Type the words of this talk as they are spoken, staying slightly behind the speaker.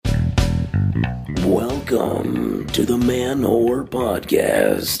Welcome to the Man Whore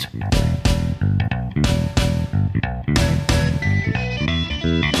Podcast.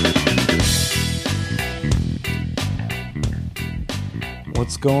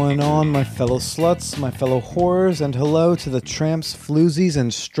 What's going on, my fellow sluts, my fellow whores, and hello to the tramps, floozies,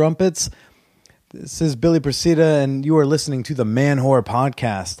 and strumpets. This is Billy Presida, and you are listening to the Man Whore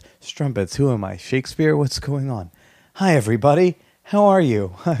Podcast. Strumpets, who am I? Shakespeare? What's going on? Hi, everybody. How are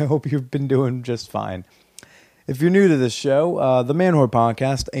you? I hope you've been doing just fine. If you're new to this show, the Man Whore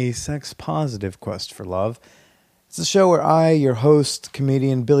Podcast, a sex-positive quest for love. It's a show where I, your host,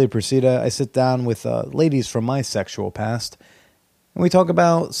 comedian Billy Presida, I sit down with ladies from my sexual past, and we talk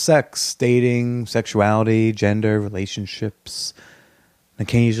about sex, dating, sexuality, gender, relationships. And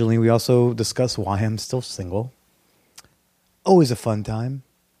occasionally we also discuss why I'm still single. Always a fun time.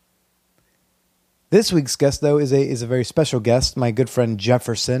 This week's guest, though, is a very special guest, my good friend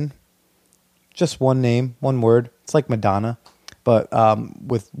Jefferson. Just one name, one word. It's like Madonna, but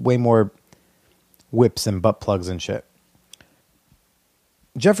with way more whips and butt plugs and shit.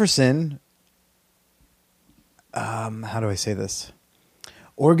 Jefferson, how do I say this?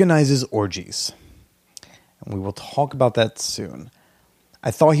 Organizes orgies. And we will talk about that soon.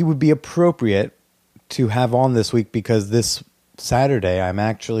 I thought he would be appropriate to have on this week because this Saturday I'm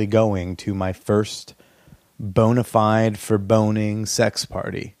actually going to my first bona fide for boning sex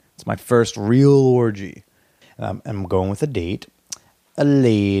party. It's my first real orgy. I'm going with a date, a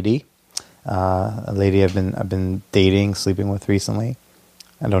lady I've been dating, sleeping with recently.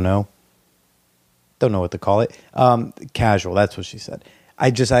 I don't know what to call it. Casual. That's what she said. I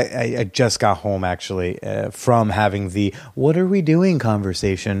just got home actually from having the "what are we doing"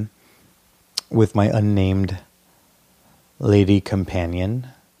 conversation with my unnamed lady companion.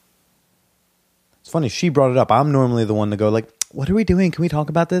 It's funny, she brought it up. I'm normally the one to go like, "What are we doing? Can we talk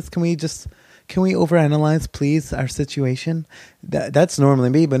about this? Can we overanalyze, please, our situation?" That's normally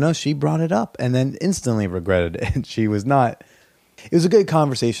me, but no, she brought it up and then instantly regretted it. She was not. It was a good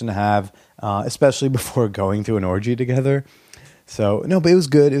conversation to have, especially before going to an orgy together. So no, but it was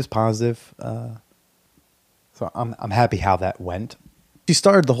good. It was positive. So I'm happy how that went. She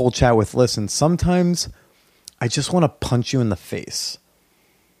started the whole chat with, "Listen, sometimes I just want to punch you in the face.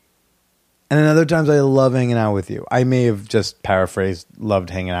 And then other times I love hanging out with you." I may have just paraphrased "loved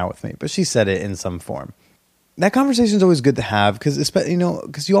hanging out with me," but she said it in some form. That conversation is always good to have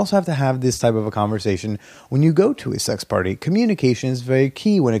because you also have to have this type of a conversation when you go to a sex party. Communication is very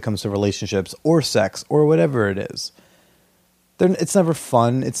key when it comes to relationships or sex or whatever it is. It's never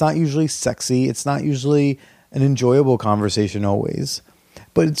fun. It's not usually sexy. It's not usually an enjoyable conversation always.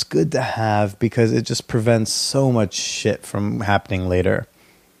 But it's good to have because it just prevents so much shit from happening later.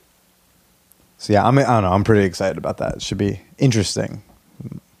 So yeah, I don't know. I'm pretty excited about that. It should be interesting.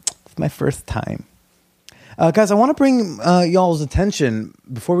 It's my first time. Guys, I want to bring y'all's attention,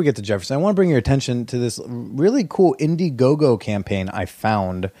 before we get to Jefferson, I want to bring your attention to this really cool Indiegogo campaign I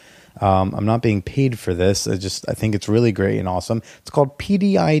found. I'm not being paid for this. I think it's really great and awesome. It's called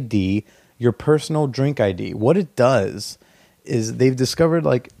PDID, your personal drink ID. What it does is they've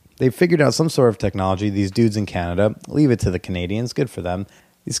figured out some sort of technology. These dudes in Canada, leave it to the Canadians, good for them.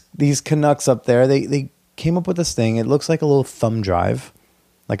 These Canucks up there, they came up with this thing. It looks like a little thumb drive,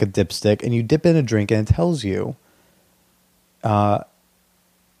 like a dipstick, and you dip in a drink and it tells you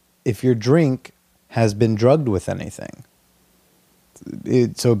if your drink has been drugged with anything.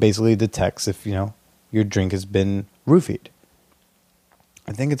 So it basically detects if, your drink has been roofied.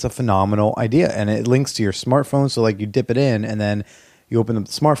 I think it's a phenomenal idea, and it links to your smartphone. So you dip it in and then you open up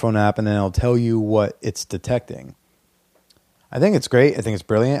the smartphone app and then it'll tell you what it's detecting. I think it's great. I think it's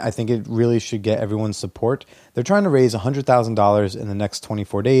brilliant. I think it really should get everyone's support. They're trying to raise $100,000 in the next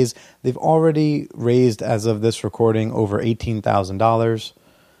 24 days. They've already raised, as of this recording, over $18,000.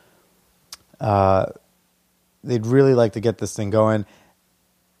 They'd really like to get this thing going.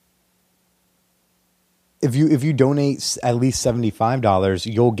 If you donate at least $75,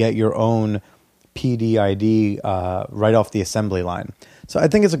 you'll get your own PDID right off the assembly line. So I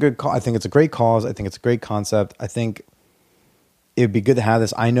think it's a good call. I think it's a great cause. I think it's a great concept. I think it'd be good to have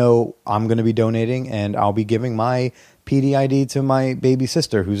this. I know I'm going to be donating, and I'll be giving my PDID to my baby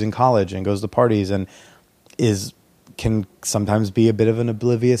sister who's in college and goes to parties and can sometimes be a bit of an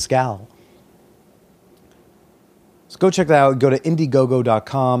oblivious gal. So go check that out. Go to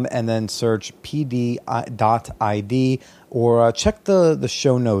Indiegogo.com and then search PD.ID or check the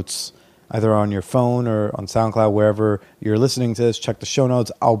show notes either on your phone or on SoundCloud, wherever you're listening to this. Check the show notes.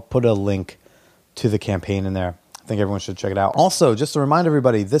 I'll put a link to the campaign in there. I think everyone should check it out. Also, just to remind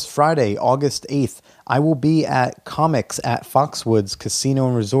everybody, this Friday, August 8th, I will be at Comics at Foxwoods Casino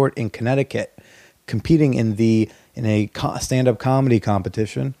and Resort in Connecticut. competing in a stand-up comedy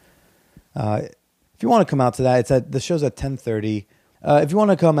competition. If you want to come out to that, the show's at 10:30. If you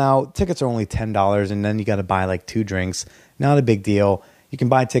want to come out, tickets are only $10, and then you got to buy like 2 drinks. Not a big deal. You can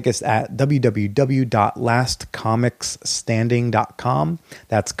buy tickets at www.lastcomicsstanding.com.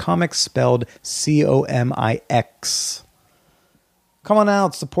 That's comics spelled COMIX. Come on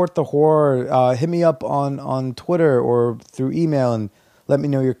out, support the horror. Hit me up on Twitter or through email and let me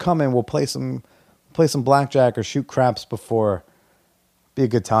know you're coming. We'll play some blackjack or shoot craps before. Be a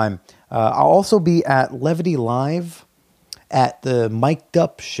good time. I'll also be at Levity Live at the Mic'd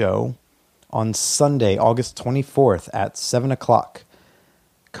Up show on Sunday, August 24th at 7 o'clock.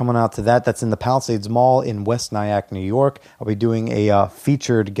 Coming out to that. That's in the Palisades Mall in West Nyack, New York. I'll be doing a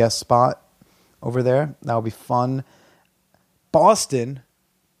featured guest spot over there. That'll be fun. Boston,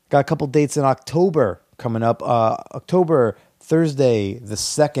 got a couple dates in October coming up. October, Thursday the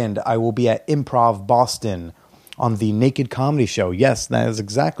 2nd, I will be at Improv Boston on the Naked Comedy Show. Yes, that is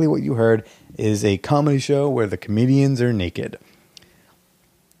exactly what you heard, is a comedy show where the comedians are naked.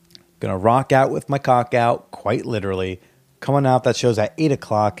 Gonna rock out with my cock out, quite literally. Coming out, that show's at 8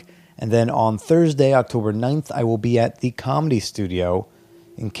 o'clock. And then on Thursday, October 9th, I will be at the Comedy Studio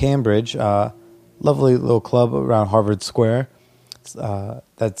in Cambridge. Lovely little club around Harvard Square.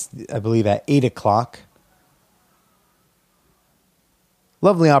 That's, I believe, at 8 o'clock.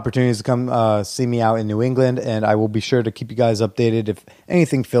 Lovely opportunities to come see me out in New England, and I will be sure to keep you guys updated if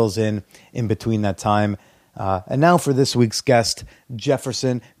anything fills in between that time. And now for this week's guest,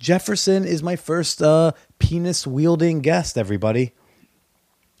 Jefferson. Jefferson is my first penis-wielding guest, everybody.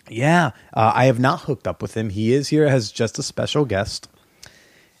 Yeah, I have not hooked up with him. He is here as just a special guest.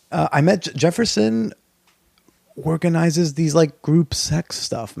 I met Jefferson organizes these like group sex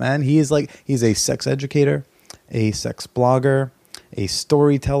stuff, man. He's a sex educator, a sex blogger, a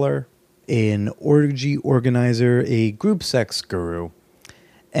storyteller, an orgy organizer, a group sex guru.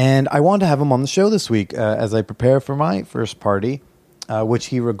 And I wanted to have him on the show this week as I prepare for my first party, which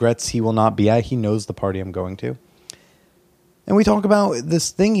he regrets he will not be at. He knows the party I'm going to. And we talk about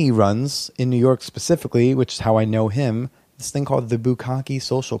this thing he runs in New York specifically, which is how I know him, this thing called the Kkake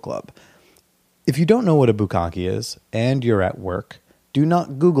Social Club. If you don't know what a bukkake is and you're at work, do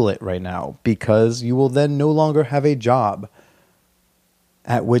not Google it right now because you will then no longer have a job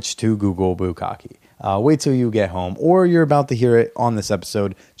at which to Google bukkake. Wait till you get home, or you're about to hear it on this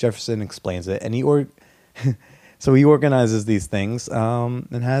episode. Jefferson explains it, and so he organizes these things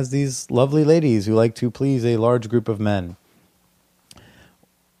and has these lovely ladies who like to please a large group of men,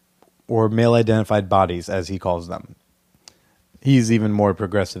 or male-identified bodies, as he calls them. He's even more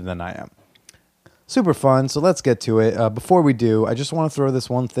progressive than I am. Super fun, so let's get to it. Before we do, I just want to throw this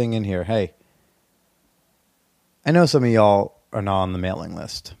one thing in here. Hey, I know some of y'all are not on the mailing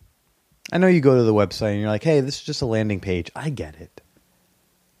list. I know you go to the website and you're like, hey, this is just a landing page. I get it.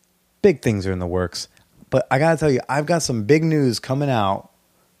 Big things are in the works. But I got to tell you, I've got some big news coming out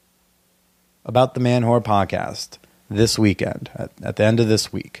about the Man Whore podcast this weekend, at the end of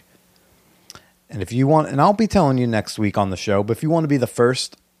this week. And if you want, and I'll be telling you next week on the show, but if you want to be the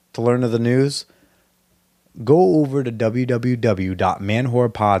first to learn of the news, go over to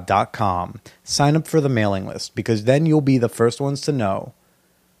www.manwhorepod.com. Sign up for the mailing list, because then you'll be the first ones to know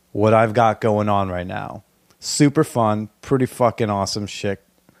what I've got going on right now. Super fun, pretty fucking awesome shit.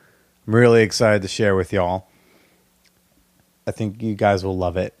 I'm really excited to share with y'all. I think you guys will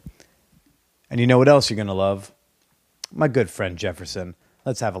love it. And you know what else you're going to love? My good friend Jefferson.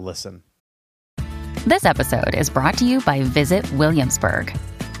 Let's have a listen. This episode is brought to you by Visit Williamsburg.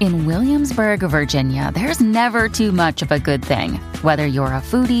 In Williamsburg, Virginia, there's never too much of a good thing. Whether you're a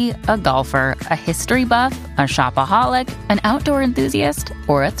foodie, a golfer, a history buff, a shopaholic, an outdoor enthusiast,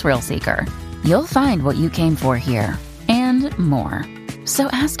 or a thrill seeker, you'll find what you came for here and more. So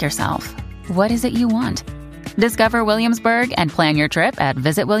ask yourself, what is it you want? Discover Williamsburg and plan your trip at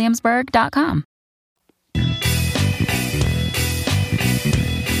visitwilliamsburg.com.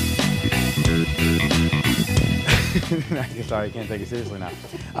 Sorry, I can't take it seriously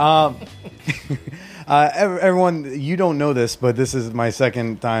now. Everyone, you don't know this, but this is my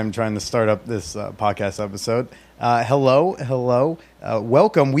second time trying to start up this podcast episode. Hello.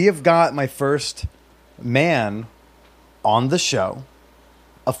 Welcome. We have got my first man on the show,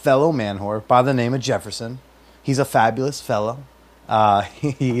 a fellow man whore by the name of Jefferson. He's a fabulous fellow.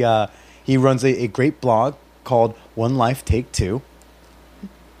 He runs a great blog called One Life Take Two.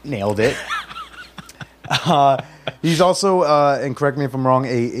 Nailed it. He's also, and correct me if I'm wrong,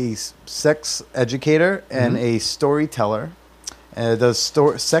 a sex educator and a storyteller. Does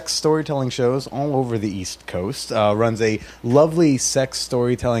sex storytelling shows all over the East Coast. Runs a lovely sex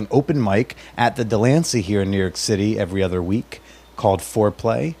storytelling open mic at the Delancey here in New York City every other week called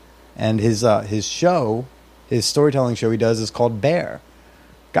Foreplay. And his storytelling show he does is called Bear.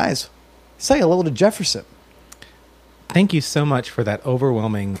 Guys, say hello to Jefferson. Thank you so much for that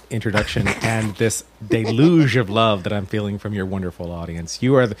overwhelming introduction and this deluge of love that I'm feeling from your wonderful audience.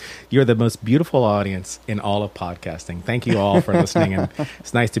 You're the most beautiful audience in all of podcasting. Thank you all for listening, and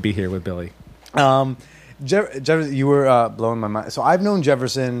it's nice to be here with Billy. Jefferson, you were blowing my mind. So I've known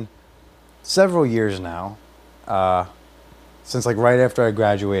Jefferson several years now, since like right after I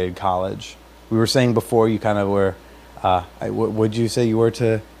graduated college. We were saying before you kind of were. Would you say you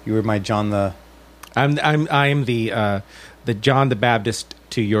were my John the? I'm the John the Baptist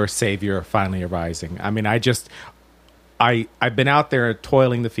to your Savior finally arising. I mean, I've been out there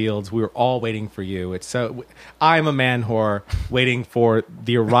toiling the fields. We were all waiting for you. I'm a man whore waiting for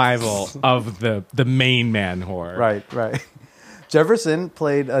the arrival of the main man whore. Right. Jefferson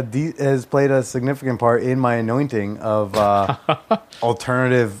has played a significant part in my anointing of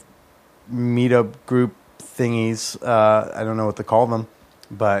alternative meetup group thingies. I don't know what to call them,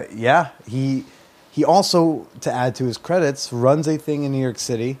 but yeah, He also, to add to his credits, runs a thing in New York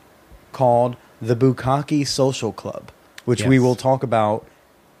City called the Kkake Social Club, which we will talk about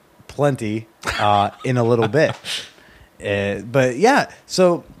plenty in a little bit. But yeah,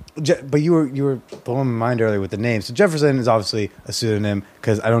 but you were blowing my mind earlier with the name. So Jefferson is obviously a pseudonym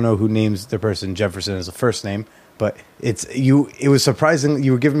because I don't know who names their person Jefferson as a first name, but it was surprising.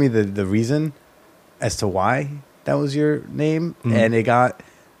 You were giving me the reason as to why that was your name, and it got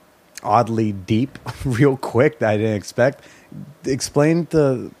oddly deep real quick that I didn't expect. Explain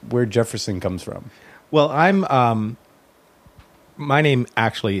where Jefferson comes from. Well, I'm my name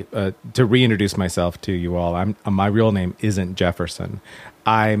actually to reintroduce myself to you all. My real name isn't Jefferson.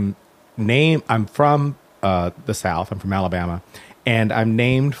 I'm from the South. I'm from Alabama, and I'm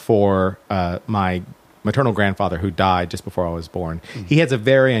named for my maternal grandfather who died just before I was born. Mm-hmm. He has a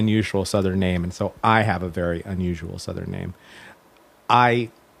very unusual Southern name, and so I have a very unusual Southern name.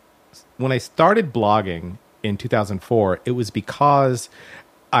 When I started blogging in 2004, it was because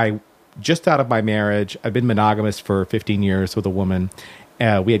just out of my marriage, I've been monogamous for 15 years with a woman.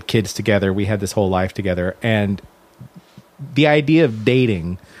 We had kids together. We had this whole life together. And the idea of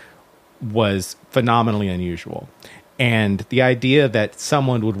dating was phenomenally unusual. And the idea that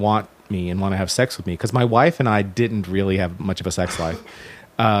someone would want me and want to have sex with me, because my wife and I didn't really have much of a sex life,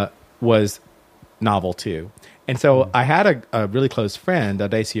 was novel too. And so I had a really close friend,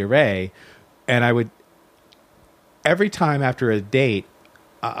 Dacia Ray, and I would, every time after a date,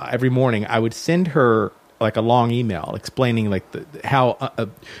 every morning, I would send her like a long email explaining like how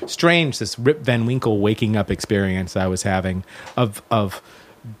strange this Rip Van Winkle waking up experience I was having of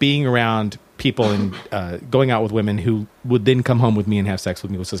being around people and going out with women who would then come home with me and have sex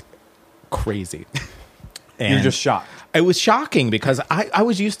with me was just crazy. You're just shocked. It was shocking because I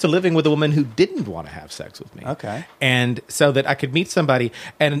was used to living with a woman who didn't want to have sex with me. Okay. And so that I could meet somebody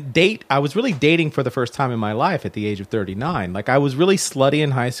and date. I was really dating for the first time in my life at the age of 39. Like I was really slutty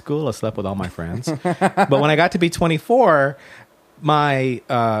in high school. I slept with all my friends. But when I got to be 24, I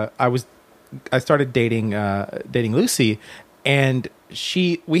started dating Lucy, and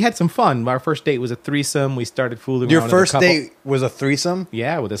we had some fun. Our first date was a threesome. We started fooling around. Your first date was a threesome?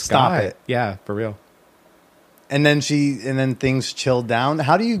 Yeah, with this Stop guy. it. Yeah, for real. And then things chilled down.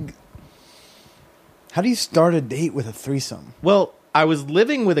 How do you start a date with a threesome? Well, I was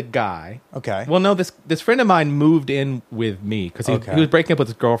living with a guy. Okay. Well, no, this friend of mine moved in with me because he was breaking up with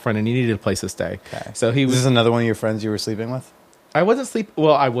his girlfriend and he needed a place to stay. Okay. So he was. This is another one of your friends you were sleeping with? I wasn't sleeping.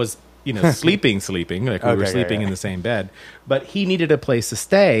 Well, I was, sleeping. Like we were sleeping in the same bed. But he needed a place to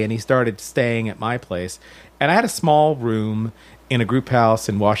stay, and he started staying at my place. And I had a small room in a group house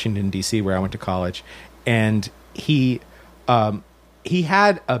in Washington, D.C., where I went to college, and he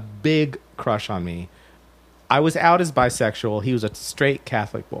had a big crush on me. I was out as bisexual. He was a straight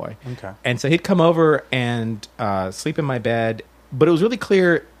Catholic boy. Okay. And so he'd come over and sleep in my bed. But it was really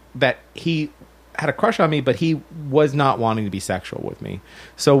clear that he had a crush on me, but he was not wanting to be sexual with me.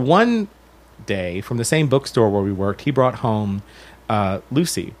 So one day, from the same bookstore where we worked, he brought home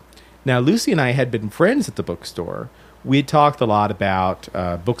Lucy. Now, Lucy and I had been friends at the bookstore. We had talked a lot about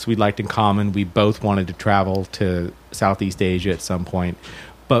books we liked in common. We both wanted to travel to Southeast Asia at some point.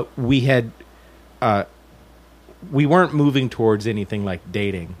 But we weren't moving towards anything like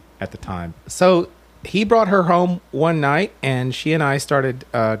dating at the time. So he brought her home one night, and she and I started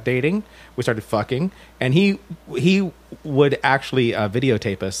dating. We started fucking. And he would actually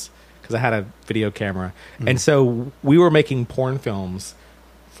videotape us, because because I had a video camera. And so we were making porn films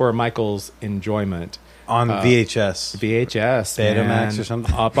for Michael's enjoyment. On VHS. Betamax or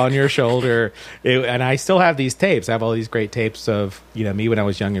something. Up on your shoulder. And I still have these tapes. I have all these great tapes of, me when I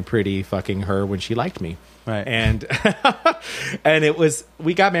was young and pretty, fucking her when she liked me. Right. And and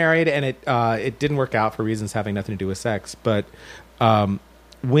we got married, and it didn't work out for reasons having nothing to do with sex. But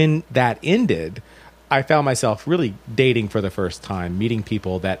when that ended, I found myself really dating for the first time, meeting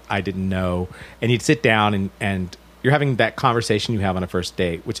people that I didn't know. And you'd sit down and you're having that conversation you have on a first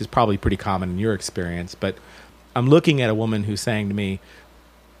date, which is probably pretty common in your experience. But I'm looking at a woman who's saying to me,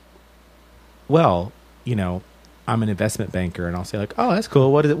 well, I'm an investment banker. And I'll say like, oh, that's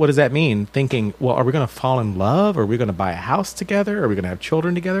cool. What does that mean? Thinking, well, are we going to fall in love? Are we going to buy a house together? Are we going to have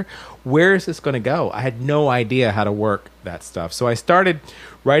children together? Where is this going to go? I had no idea how to work that stuff. So I started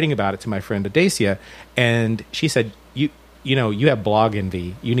writing about it to my friend Adacia. And she said, you have blog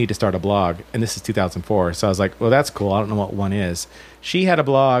envy. You need to start a blog. And this is 2004. So I was like, well, that's cool. I don't know what one is. She had a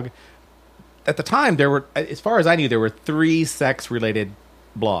blog. At the time, there were, as far as I knew, there were 3 sex-related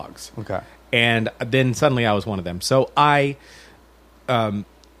blogs. Okay. And then suddenly I was one of them. So I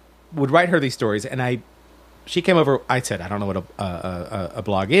would write her these stories. And she came over. I said, I don't know what a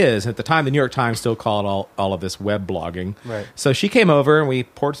blog is. At the time, the New York Times still called all of this web blogging. Right. So she came over and we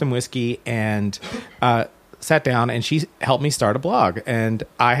poured some whiskey and sat down, and she helped me start a blog. And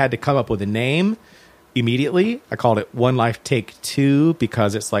I had to come up with a name immediately. I called it One Life Take Two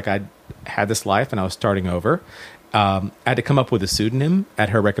because it's like I had this life and I was starting over. I had to come up with a pseudonym at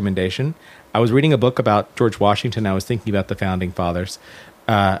her recommendation. I was reading a book about George Washington. I was thinking about the founding fathers.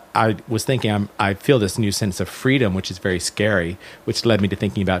 I was thinking I feel this new sense of freedom, which is very scary, which led me to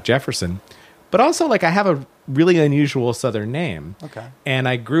thinking about Jefferson. But also, like, I have a really unusual Southern name. Okay. And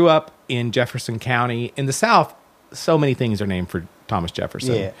I grew up in Jefferson County. In the South, so many things are named for Thomas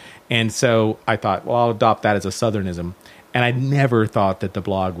Jefferson. Yeah. And so I thought, well, I'll adopt that as a Southernism. And I never thought that the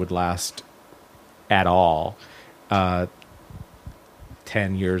blog would last at all 10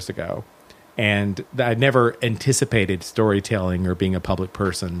 years ago. And I never anticipated storytelling or being a public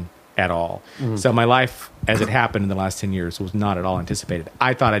person at all. Mm-hmm. So my life, as it happened in the last 10 years, was not at all anticipated.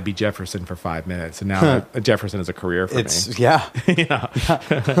 I thought I'd be Jefferson for 5 minutes, and now Jefferson is a career for me. Yeah.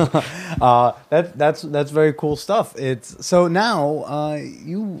 That's very cool stuff. So now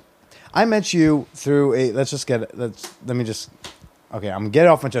I met you through okay, I'm gonna get it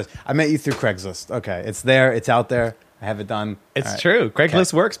off my chest. I met you through Craigslist. Okay, it's there, it's out there. I have it done. It's true.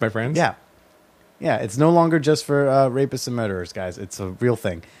 Craigslist works, my friends. Yeah. Yeah, it's no longer just for rapists and murderers, guys. It's a real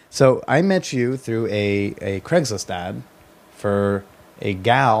thing. So I met you through a Craigslist ad for a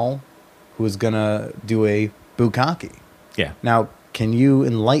gal who was going to do a bukkake. Yeah. Now, can you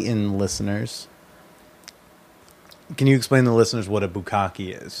enlighten listeners? Can you explain to the listeners what a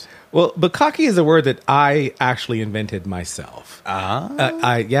bukkake is? Well, bukkake is a word that I actually invented myself.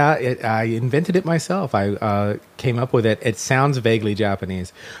 I invented it myself. I came up with it. It sounds vaguely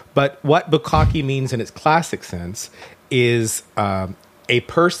Japanese. But what bukkake means in its classic sense is a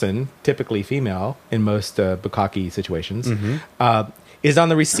person, typically female in most bukkake situations, is on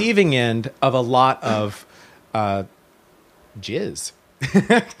the receiving end of a lot of jizz.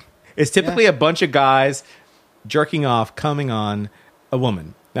 It's typically a bunch of guys jerking off, coming on a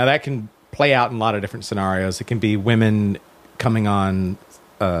woman. Now, that can play out in a lot of different scenarios. It can be women coming on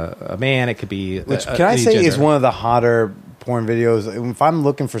a man. It could be... Which, can I say, is one of the hotter porn videos. If I'm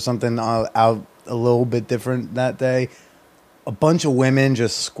looking for something out a little bit different that day, a bunch of women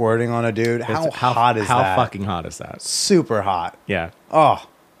just squirting on a dude. How hot is that? How fucking hot is that? Super hot. Yeah. Oh.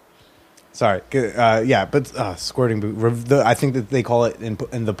 Sorry. But squirting... I think that they call it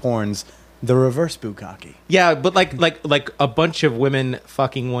in the porns... the reverse bukkake. Yeah, but like a bunch of women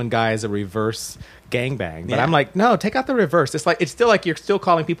fucking one guy is a reverse gangbang. But I'm like, no, take out the reverse. It's still like you're still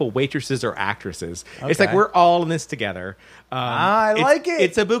calling people waitresses or actresses. Okay. It's like we're all in this together. I like it.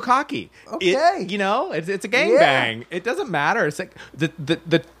 It's a bukkake. Okay. It's a gangbang. Yeah. It doesn't matter. It's like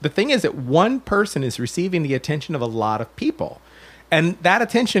the thing is that one person is receiving the attention of a lot of people. And that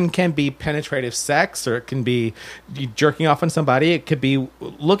attention can be penetrative sex, or it can be jerking off on somebody. It could be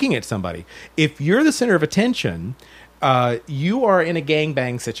looking at somebody. If you're the center of attention, you are in a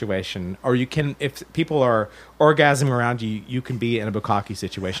gangbang situation, or you can, if people are orgasming around you, you can be in a bukkake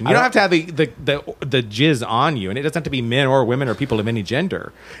situation. You don't have to have the jizz on you, and it doesn't have to be men or women or people of any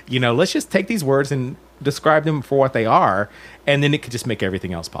gender. Let's just take these words and describe them for what they are, and then it could just make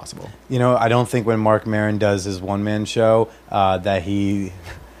everything else possible. I don't think when Mark Maron does his one-man show that he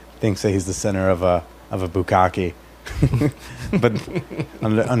thinks that he's the center of a bukkake. But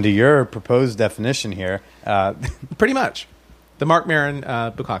under your proposed definition here, pretty much the Mark Maron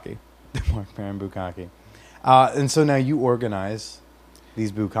bukkake. Mark Maron bukkake. And so now you organize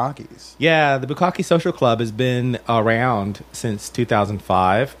these bukkakes. Yeah, the Bukkake Social Club has been around since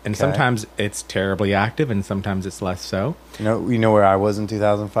 2005, and Okay. sometimes it's terribly active, and sometimes it's less so. You know where I was in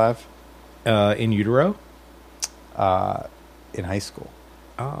 2005? In utero. In high school.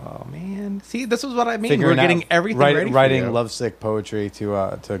 Oh man! See, this is what I mean. Figuring We're getting out- everything write- ready for writing you. lovesick poetry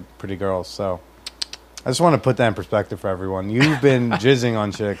to pretty girls. So I just want to put that in perspective for everyone. You've been jizzing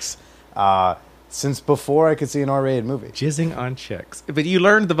on chicks since before I could see an R-rated movie. Jizzing on chicks, but you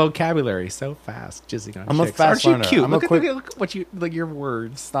learned the vocabulary so fast. Jizzing on I'm a chicks. fast Aren't learner. you cute? I'm a Look quick- at look at what you like your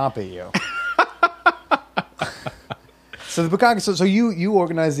words. Stop it, you. So the bukkake. So you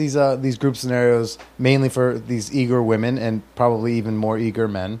organize these group scenarios mainly for these eager women and probably even more eager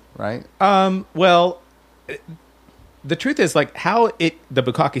men, right? Well, the truth is, like, how the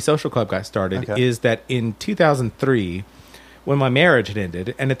Bukkake Social Club got started Okay. is that in 2003, when my marriage had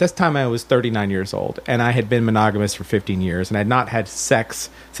ended, and at this time I was 39 years old, and I had been monogamous for 15 years, and I had not had sex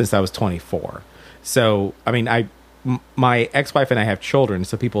since I was 24. So, I mean, my ex-wife and I have children,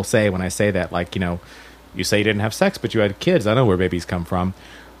 so people say when I say that, like, you say you didn't have sex, but you had kids. I know where babies come from.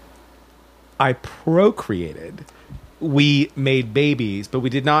 I procreated. We made babies, but we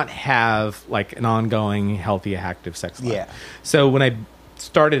did not have like an ongoing, healthy, active sex life. Yeah. So when I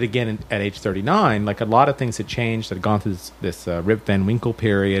started again at age 39, like a lot of things had changed. I'd gone through this Rip Van Winkle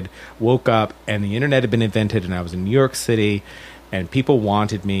period, woke up, and the internet had been invented, and I was in New York City, and people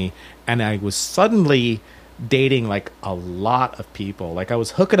wanted me, and I was suddenly dating like a lot of people. Like I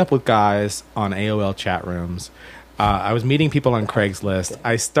was hooking up with guys on AOL chat rooms. I was meeting people on Craigslist.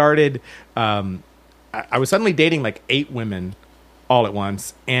 I started... I was suddenly dating like 8 women all at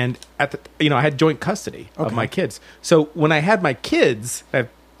once, and I had joint custody of my kids. So when I had my kids, I have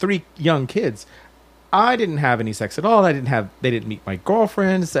 3 young kids, I didn't have any sex at all. They didn't meet my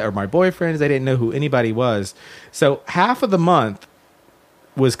girlfriends or my boyfriends. They didn't know who anybody was. So half of the month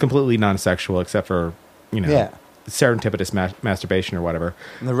was completely non-sexual, except for serendipitous masturbation or whatever.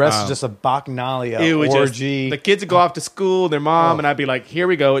 And the rest is just a bacchanalia It was orgy. the kids would go off to school, their mom, and I'd be like, "Here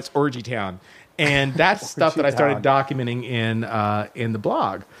we go, it's orgy town." And that's stuff that I started documenting in the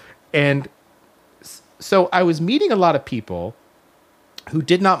blog. And so I was meeting a lot of people who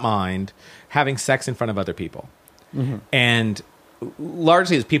did not mind having sex in front of other people. Mm-hmm. And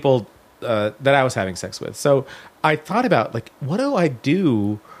largely it's people that I was having sex with. So I thought about, like, what do I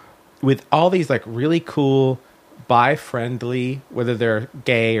do with all these, like, really cool, bi-friendly, whether they're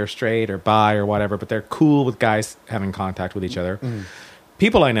gay or straight or bi or whatever, but they're cool with guys having contact with each other. Mm-hmm.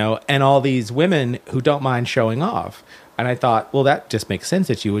 People I know, and all these women who don't mind showing off. And I thought, well, that just makes sense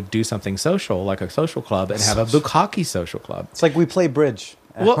that you would do something social, like a social club, and have a Bukkake Social Club. It's like we play bridge.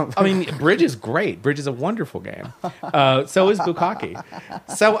 Well, I mean, bridge is great. Bridge is a wonderful game. So is Bukkake.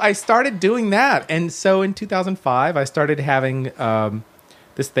 So I started doing that. And so in 2005, I started having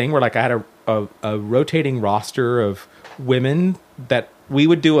this thing where, like, I had a rotating roster of women that we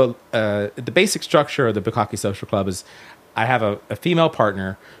would do the basic structure of the Bukkake Social Club is I have a female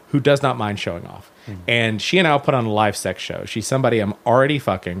partner who does not mind showing off. Mm-hmm. And she and I will put on a live sex show. She's somebody I'm already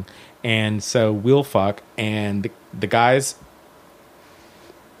fucking. And so we'll fuck. And the guys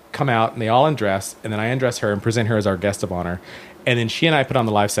come out and they all undress. And then I undress her and present her as our guest of honor. And then she and I put on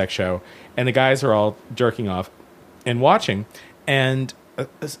the live sex show. And the guys are all jerking off and watching. And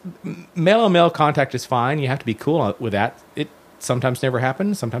male on male contact is fine. You have to be cool with that. It sometimes never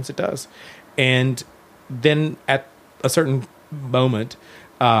happens. Sometimes it does. And then at a certain moment,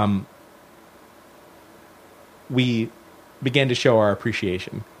 we began to show our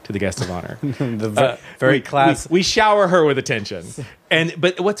appreciation to the guest of honor. Very class. We shower her with attention.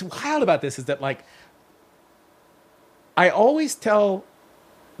 But what's wild about this is that, like, I always tell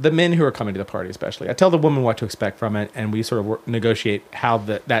the men who are coming to the party, especially, I tell the woman what to expect from it, and we sort of negotiate how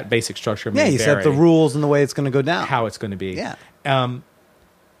that basic structure may you vary, set the rules and the way it's going to go down. how it's going to be. Yeah.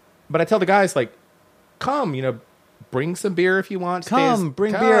 But I tell the guys, like, come, bring some beer if you want.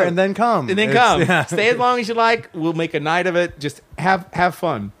 Bring beer and then come. And then come. Yeah. Stay as long as you like. We'll make a night of it. Just have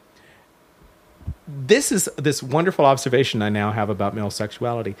fun. This is this wonderful observation I now have about male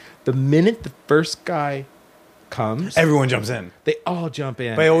sexuality. The minute the first guy comes, everyone jumps in. They all jump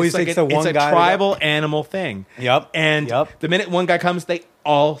in. But it always takes the one guy. It's a tribal animal thing. Yep. And the minute one guy comes, they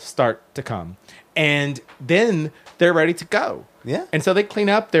all start to come. And then they're ready to go. Yeah. And so they clean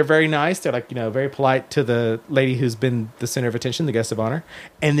up. They're very nice. They're, like, very polite to the lady who's been the center of attention, the guest of honor.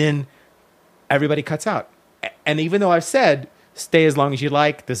 And then everybody cuts out. And even though I've said, stay as long as you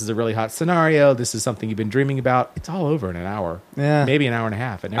like. This is a really hot scenario. This is something you've been dreaming about. It's all over in an hour. Yeah. Maybe an hour and a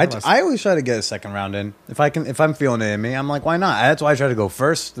half. I always try to get a second round in. If I'm feeling it in me, I'm like, why not? That's why I try to go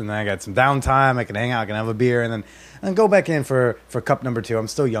first, and then I got some downtime. I can hang out, I can have a beer, and then go back in for cup number 2. I'm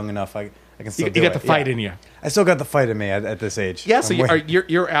still young enough. I can still do it. You got the fight in you. I still got the fight in me at this age. Yeah, so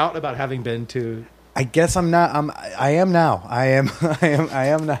you're out about having been to... I guess I'm not. I am now. I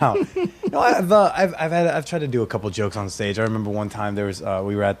am now. No, I've tried to do a couple jokes on stage. I remember one time there was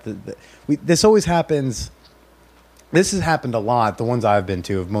we were at this always happens. This has happened a lot. The ones I've been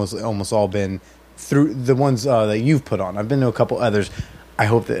to have almost all been through the ones that you've put on. I've been to a couple others. I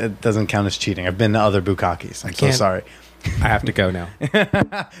hope that it doesn't count as cheating. I've been to other bukakes. I'm so sorry. I have to go now.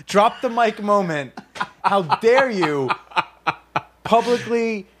 Drop the mic moment. How dare you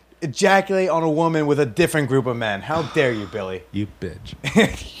publicly ejaculate on a woman with a different group of men? How dare you, Billy? You bitch.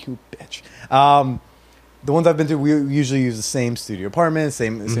 You bitch. The ones I've been to, we usually use the same studio apartment,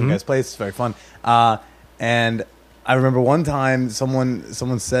 same guy's place. It's very fun. And I remember one time someone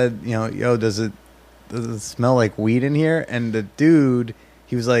said, yo, does it smell like weed in here? And the dude,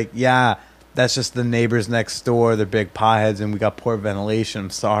 he was like, yeah, that's just the neighbors next door. They're big potheads, and we got poor ventilation. I'm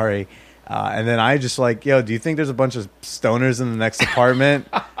sorry. And then I just like, yo, do you think there's a bunch of stoners in the next apartment?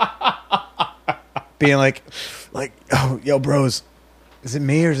 Being like, oh, yo, bros, is it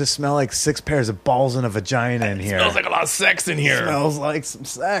me or does it smell like 6 pairs of balls and a vagina in here? It smells like a lot of sex in here. It smells like some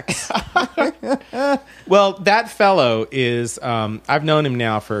sex. Well, that fellow is, I've known him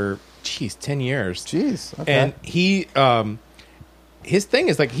now for, 10 years. Jeez. Okay. And he, his thing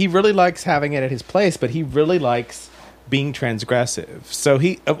is like, he really likes having it at his place, but he really likes being transgressive. So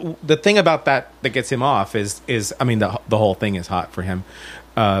the thing about that gets him off is I mean, the whole thing is hot for him.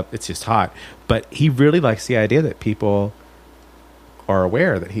 It's just hot, but he really likes the idea that people are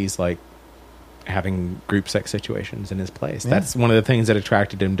aware that he's like having group sex situations in his place. Yeah. That's one of the things that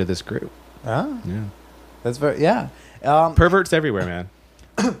attracted him to this group. Ah, yeah, that's very perverts everywhere, man.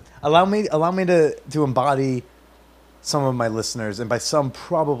 allow me to embody some of my listeners, and by some,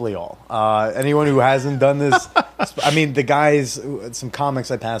 probably all. Anyone who hasn't done this, I mean, the guys, some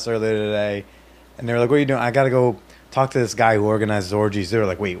comics I passed earlier today, and they were like, what are you doing? I got to go talk to this guy who organizes orgies. They were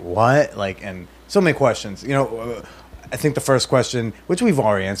like, wait, what? Like, and so many questions. I think the first question, which we've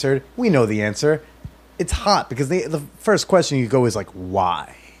already answered, we know the answer. It's hot, because the first question you go is like,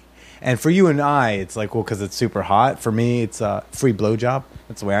 why? And for you and I, it's like, well, because it's super hot. For me, it's a free blowjob.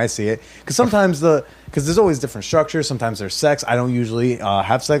 That's the way I see it. Because sometimes because there's always different structures. Sometimes there's sex. I don't usually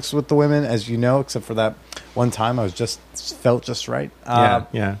have sex with the women, as you know, except for that one time I felt just right.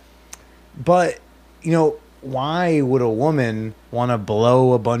 Yeah. But, why would a woman want to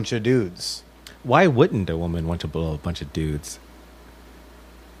blow a bunch of dudes? Why wouldn't a woman want to blow a bunch of dudes?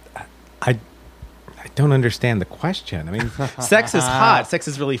 I don't understand the question. I mean, sex is hot. Sex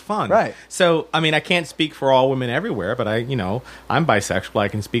is really fun. Right. So, I mean, I can't speak for all women everywhere, but I'm bisexual. I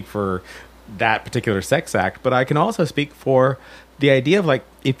can speak for that particular sex act, but I can also speak for the idea of, like,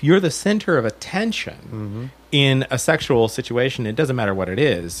 if you're the center of attention in a sexual situation, it doesn't matter what it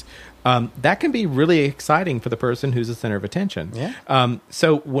is, that can be really exciting for the person who's the center of attention. Yeah.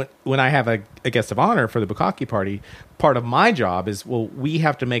 So when I have a guest of honor for the bukkake party, part of my job is, we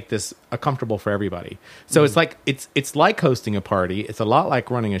have to make this comfortable for everybody. So it's like it's like hosting a party. It's a lot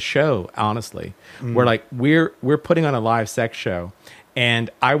like running a show, honestly. Where like we're putting on a live sex show, and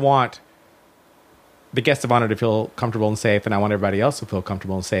I want the guest of honor to feel comfortable and safe, and I want everybody else to feel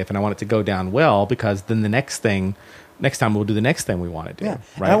comfortable and safe, and I want it to go down well, because then next time we'll do the next thing we want to do. Yeah.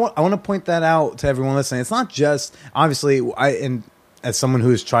 Right. And I want to point that out to everyone listening. It's not just, obviously, as someone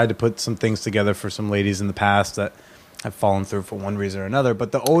who has tried to put some things together for some ladies in the past that have fallen through for one reason or another,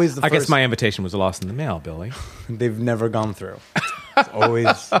 but I guess my invitation was lost in the mail, Billy. They've never gone through.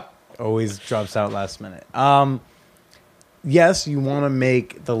 It's always drops out last minute. Yes, you want to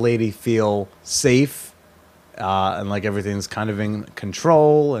make the lady feel safe, and like everything's kind of in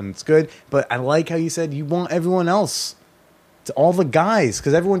control and it's good. But I like how you said you want everyone else, to all the guys,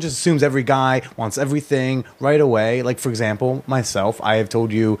 because everyone just assumes every guy wants everything right away. Like, for example, myself, I have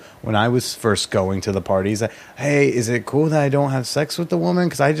told you when I was first going to the parties, hey, is it cool that I don't have sex with the woman?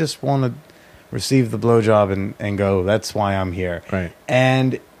 Because I just want to receive the blowjob and go. That's why I'm here. Right.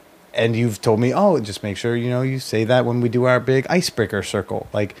 And you've told me, just make sure, you say that when we do our big icebreaker circle.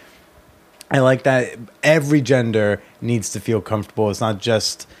 Like, I like that every gender needs to feel comfortable. It's not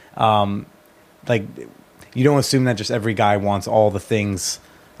just, like, you don't assume that just every guy wants all the things,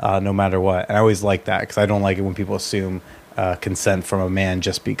 no matter what. And I always like that, because I don't like it when people assume consent from a man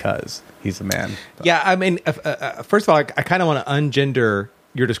just because he's a man. But. Yeah, I mean, first of all, I kind of want to ungender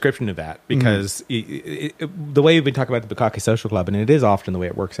your description of that, because the way we've been talking about the Bukkake Social Club, and it is often the way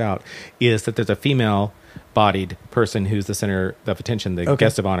it works out, is that there's a female-bodied person who's the center of attention, the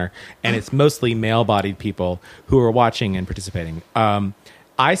guest of honor, and it's mostly male-bodied people who are watching and participating.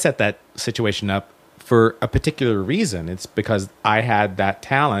 I set that situation up for a particular reason. It's because I had that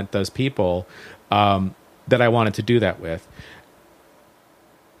talent, those people that I wanted to do that with.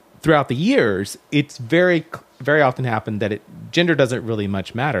 Throughout the years, it's very often happened that gender doesn't really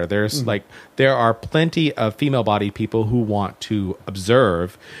much matter. There's there are plenty of female-bodied people who want to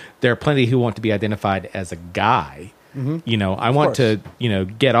observe. There are plenty who want to be identified as a guy. You know, I want to,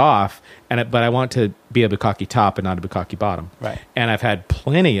 get off, but I want to be a bukkake top and not a bukkake bottom. Right. And I've had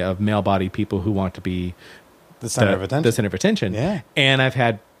plenty of male-bodied people who want to be the center of attention. The center of attention. Yeah. And I've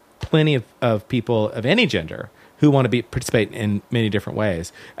had plenty of people of any gender who want to participate in many different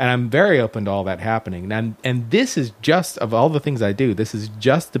ways. And I'm very open to all that happening. And this is just, of all the things I do, this is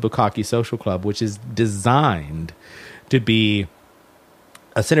just the Bukkake Social Club, which is designed to be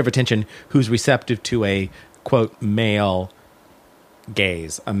a center of attention who's receptive to a, quote, male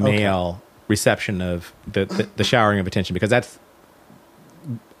gaze, a male reception of the showering of attention, because that's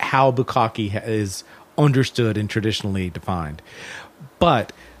how Bukkake is understood and traditionally defined.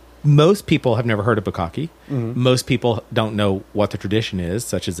 But most people have never heard of bukkake. Most people don't know what the tradition is,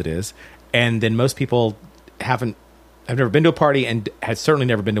 such as it is. And then most people have never been to a party and has certainly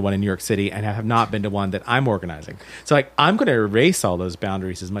never been to one in New York City and have not been to one that I'm organizing. So I'm going to erase all those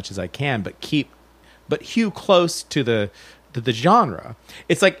boundaries as much as I can, but hew close to the genre.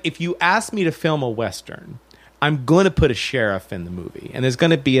 It's like if you ask me to film a Western, I'm going to put a sheriff in the movie, and there's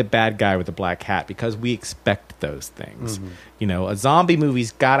going to be a bad guy with a black hat because we expect those things. A zombie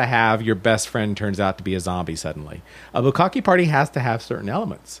movie's got to have your best friend turns out to be a zombie suddenly. A bukkake party has to have certain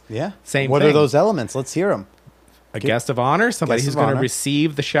elements. Yeah. Same What thing. are those elements? Let's hear them. A guest of honor, somebody who's going to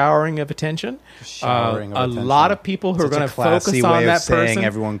receive the showering of attention. A lot of people who are going to focus on that person.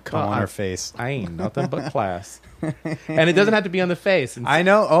 Everyone come on her face. I ain't nothing but class. And it doesn't have to be on the face. I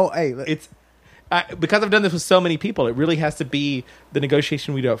know. Oh, hey. It's... because I've done this with so many people, it really has to be the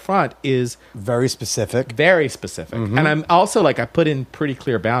negotiation we do up front is very specific. Very specific. And I'm also I put in pretty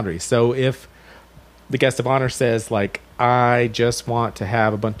clear boundaries. So if the guest of honor says I just want to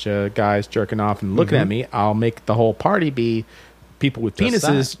have a bunch of guys jerking off and looking at me, I'll make the whole party be people with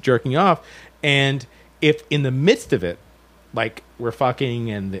penises jerking off. And if in the midst of it, we're fucking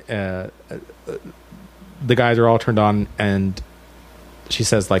and the guys are all turned on and she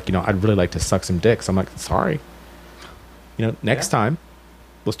says, I'd really like to suck some dicks. I'm like, sorry. Next time,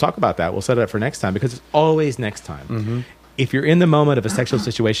 let's talk about that. We'll set it up for next time, because it's always next time. If you're in the moment of a sexual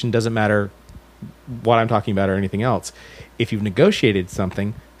situation, doesn't matter what I'm talking about or anything else. If you've negotiated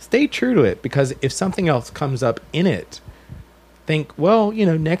something, stay true to it, because if something else comes up in it, think,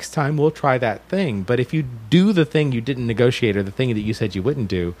 next time we'll try that thing. But if you do the thing you didn't negotiate or the thing that you said you wouldn't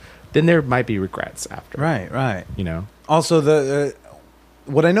do, then there might be regrets after. Right. Also,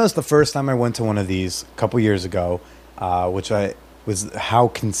 what I noticed the first time I went to one of these a couple years ago, was how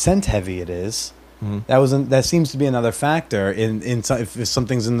consent heavy it is. That seems to be another factor if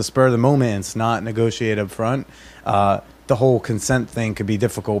something's in the spur of the moment and it's not negotiated up front. The whole consent thing could be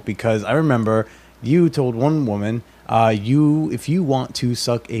difficult, because I remember you told one woman, if you want to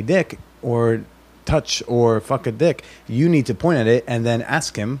suck a dick or touch or fuck a dick, you need to point at it and then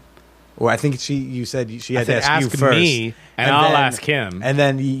ask him. Or I think you said she had to ask you first, me, and I'll ask him. And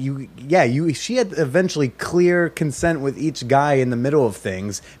then she had eventually clear consent with each guy in the middle of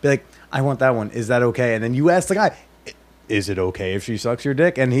things. Be like, I want that one. Is that okay? And then you ask the guy, is it okay if she sucks your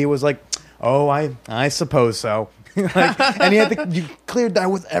dick? And he was like, oh, I suppose so. And you cleared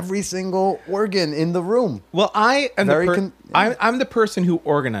that with every single organ in the room. Well, I'm the person who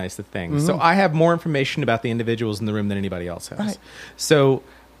organized the thing, so I have more information about the individuals in the room than anybody else has. Right. So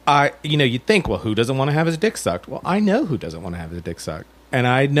you'd think, well, who doesn't want to have his dick sucked? Well, I know who doesn't want to have his dick sucked, and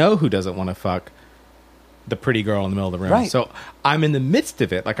I know who doesn't want to fuck the pretty girl in the middle of the room. Right. So I'm in the midst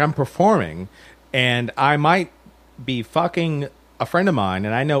of it, I'm performing, and I might be fucking a friend of mine,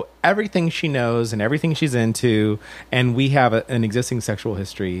 and I know everything she knows and everything she's into, and we have an existing sexual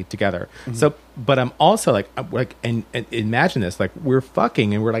history together. So, but I'm also and imagine this, we're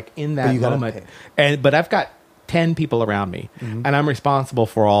fucking and we're in that moment, but I've got 10 people around me, and I'm responsible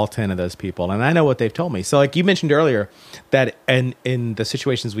for all 10 of those people, and I know what they've told me. So you mentioned earlier that in the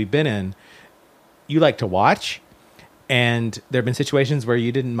situations we've been in, you like to watch, and there have been situations where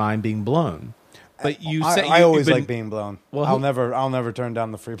you didn't mind being blown. But I always like being blown. Well, I'll never turn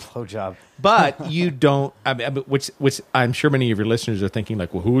down the free blowjob. But you don't, which I'm sure many of your listeners are thinking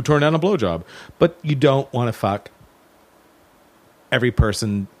well, who would turn down a blowjob? But you don't want to fuck every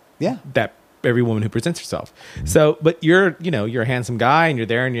person Yeah. that every woman who presents herself. So, but you're a handsome guy and you're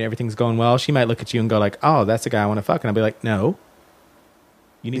there and everything's going well. She might look at you and go like, oh, that's the guy I want to fuck. And I'll be like, no,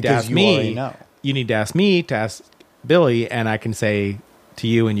 you need to ask me. You need to ask me to ask Billy, and I can say to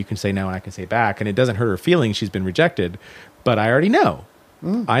you and you can say no and I can say back. And it doesn't hurt her feelings. She's been rejected, but I already know.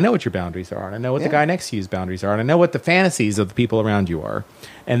 I know what your boundaries are, and I know what the guy next to you's boundaries are, and I know what the fantasies of the people around you are,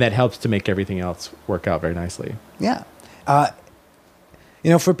 and that helps to make everything else work out very nicely. Yeah.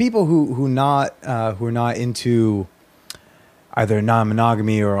 For people who are not into either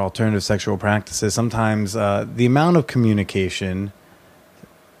non-monogamy or alternative sexual practices, sometimes the amount of communication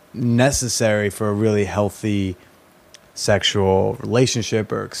necessary for a really healthy sexual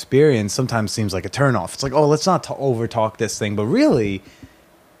relationship or experience sometimes seems like a turnoff. It's like, oh, let's not over talk this thing, but really,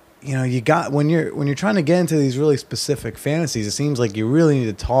 you got when you're trying to get into these really specific fantasies, it seems like you really need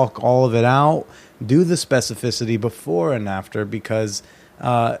to talk all of it out, do the specificity before and after, because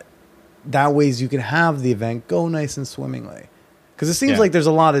that ways you can have the event go nice and swimmingly. Because it seems like there's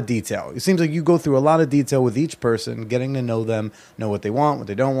a lot of detail. It seems like you go through a lot of detail with each person, getting to know them, know what they want, what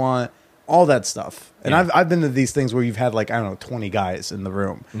they don't want, all that stuff. And I've been to these things where you've had 20 guys in the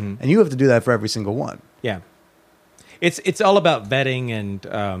room, and you have to do that for every single one. Yeah. It's all about vetting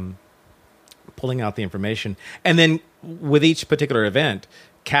and pulling out the information, and then with each particular event,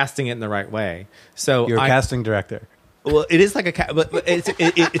 casting it in the right way. So you're a casting director. Well, it is like but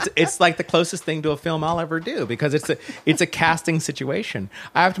it's like the closest thing to a film I'll ever do, because it's a casting situation.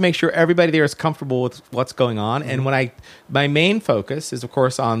 I have to make sure everybody there is comfortable with what's going on, and my main focus is of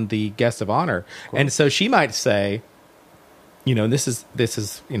course on the guest of honor, and so she might say, this is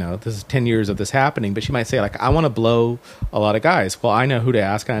 10 years of this happening, but she might say I want to blow a lot of guys. Well, I know who to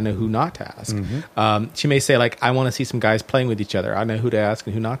ask and I know who not to ask. She may say I want to see some guys playing with each other. I know who to ask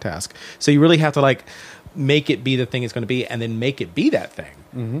and who not to ask. So you really have to make it be the thing it's going to be, and then make it be that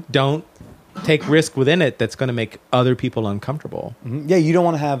thing. Don't take risk within it that's going to make other people uncomfortable. Yeah, you don't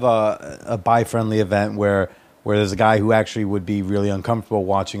want to have a bi-friendly event where there's a guy who actually would be really uncomfortable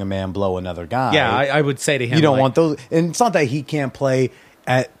watching a man blow another guy. Yeah, I would say to him, you don't want those. And it's not that he can't play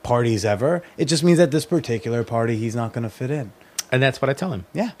at parties ever. It just means that this particular party he's not going to fit in. And that's what I tell him.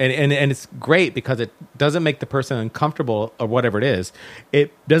 Yeah. And it's great because it doesn't make the person uncomfortable or whatever it is.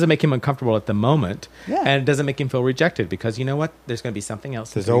 It doesn't make him uncomfortable at the moment. Yeah. And it doesn't make him feel rejected, because you know what? There's going to be something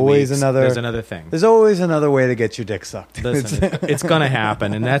else. There's always another thing. There's always another way to get your dick sucked. Listen, it's going to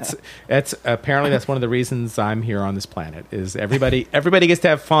happen. And that's apparently that's one of the reasons I'm here on this planet, is everybody gets to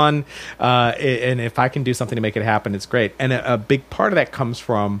have fun. And if I can do something to make it happen, it's great. And a big part of that comes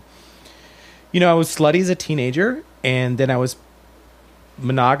from, I was slutty as a teenager, and then I was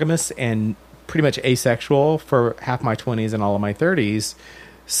monogamous and pretty much asexual for half my 20s and all of my 30s.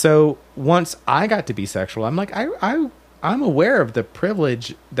 So once I got to be sexual, I'm like, I'm aware of the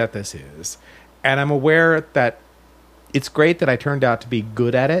privilege that this is, and I'm aware that it's great that I turned out to be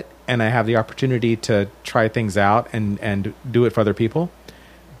good at it, and I have the opportunity to try things out and do it for other people.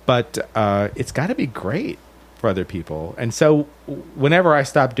 But it's got to be great for other people. And so whenever I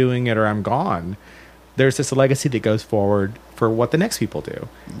stop doing it or I'm gone, there's this legacy that goes forward for what the next people do.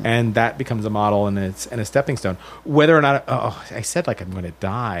 And that becomes a model and a stepping stone. Whether or not, I said I'm going to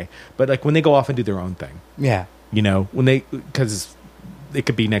die, but when they go off and do their own thing. Yeah. Because it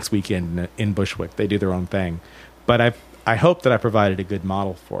could be next weekend in Bushwick, they do their own thing. But I hope that I provided a good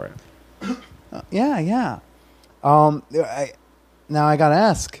model for it. Yeah. Now I got to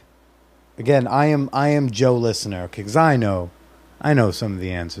ask. Again, I am Joe Listener, because I know some of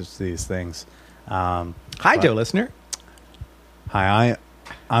the answers to these things. Hi, Joe Listener. Hi,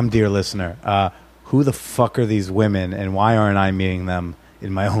 I'm Dear Listener. Who the fuck are these women, and why aren't I meeting them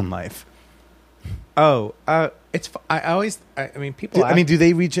in my own life? Oh, people. Do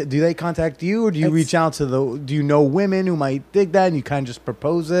they contact you, or do you reach out to do you know women who might dig that and you kind of just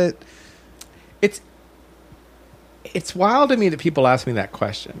propose it? It's wild to me that people ask me that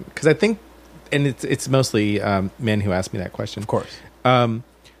question, because I think, and it's mostly men who ask me that question, of course. But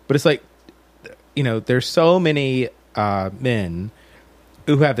it's there's so many men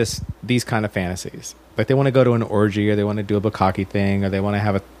who have these kind of fantasies. They want to go to an orgy, or they want to do a kkake thing, or they want to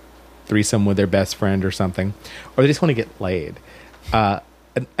have a threesome with their best friend or something, or they just want to get laid.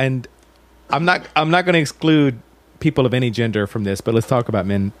 And I'm not going to exclude people of any gender from this, but let's talk about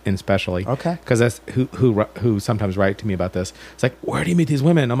men especially. Okay. Because that's who sometimes write to me about this. It's like, where do you meet these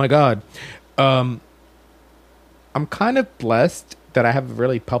women? Oh my God. I'm kind of blessed that I have a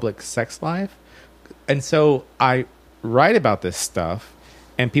really public sex life. And so I write about this stuff,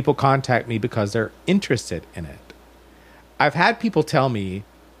 and people contact me because they're interested in it. I've had people tell me,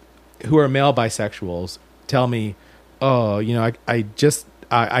 who are male bisexuals, tell me, oh,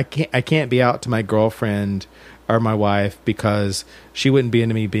 I can't be out to my girlfriend or my wife because she wouldn't be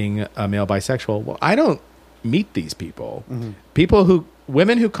into me being a male bisexual. Well, I don't meet these people.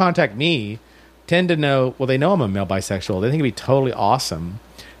 Women who contact me tend to know, well, they know I'm a male bisexual. They think it'd be totally awesome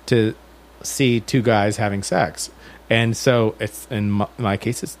to see two guys having sex. And so it's, in my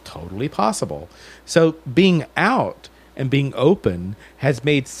case, it's totally possible. So being out and being open has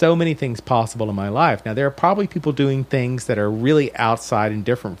made so many things possible in my life. Now, there are probably people doing things that are really outside and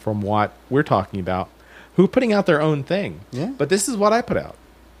different from what we're talking about who are putting out their own thing. Yeah. But this is what I put out.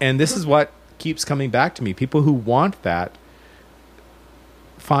 And this is what keeps coming back to me. People who want that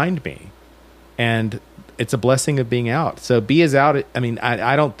find me. And it's a blessing of being out. So be as out. I mean,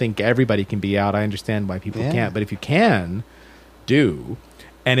 I don't think everybody can be out. I understand why people can't. But if you can, do.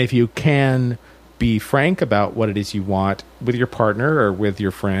 And if you can be frank about what it is you want with your partner or with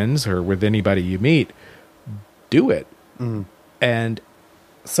your friends or with anybody you meet, do it. And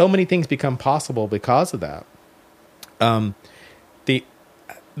so many things become possible because of that.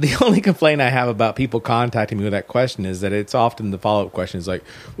 The only complaint I have about people contacting me with that question is that it's often the follow-up question is like,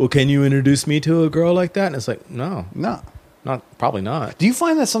 well, can you introduce me to a girl like that? And it's like, no, probably not. Do you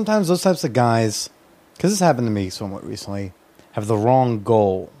find that sometimes those types of guys, because this happened to me somewhat recently, have the wrong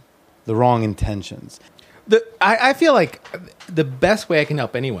goal, the wrong intentions? I feel like the best way I can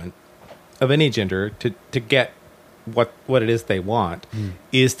help anyone of any gender to get what it is they want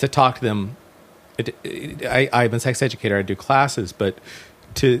is to talk to them. I'm a sex educator. I do classes, but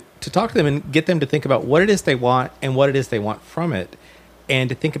to talk to them and get them to think about what it is they want and what it is they want from it, and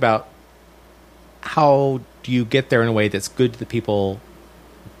to think about how do you get there in a way that's good to the people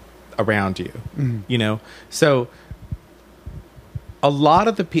around you. You know, so a lot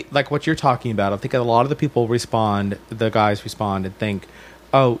of the like what you're talking about, I think a lot of the people the guys respond and think,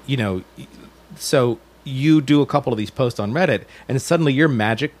 oh, so you do a couple of these posts on Reddit and suddenly you're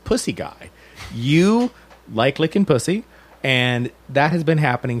magic pussy guy. You like licking pussy, and that has been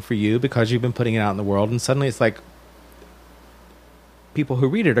happening for you because you've been putting it out in the world, and suddenly it's like people who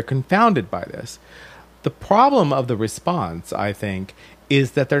read it are confounded by this. The problem of the response, I think,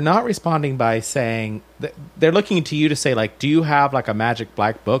 is that they're not responding by saying that they're looking to you to say, like, do you have like a magic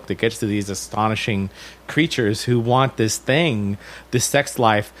black book that gets to these astonishing creatures who want this thing, this sex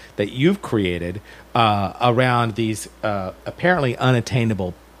life that you've created around these apparently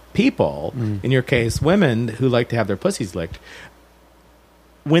unattainable people, in your case, women who like to have their pussies licked,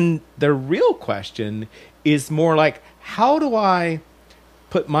 when the real question is more like, how do I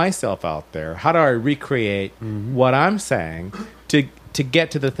put myself out there? How do I recreate what I'm saying to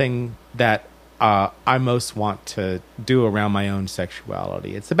get to the thing that I most want to do around my own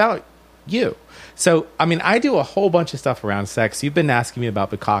sexuality? It's about you. So, I mean, I do a whole bunch of stuff around sex. You've been asking me about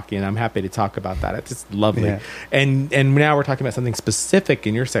kkake, and I'm happy to talk about that. It's just lovely. Yeah. And now we're talking about something specific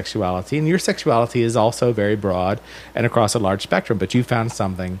in your sexuality, and your sexuality is also very broad and across a large spectrum, but you found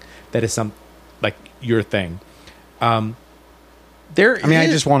something that is like your thing. I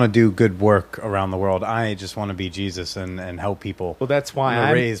just want to do good work around the world. I just want to be Jesus and help people. Well, that's why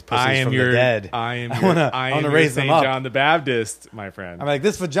I raise pussies from the dead. I want to raise St. John the Baptist, my friend. I'm like,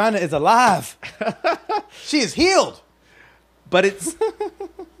 this vagina is alive. She is healed. But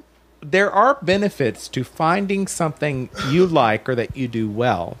there are benefits to finding something you like or that you do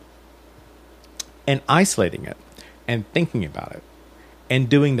well and isolating it and thinking about it and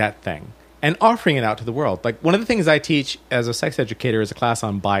doing that thing and offering it out to the world. Like, one of the things I teach as a sex educator is a class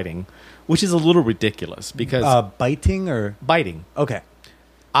on biting, which is a little ridiculous because... biting or... Biting. Okay.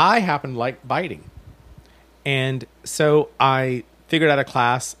 I happen to like biting. And so I figured out a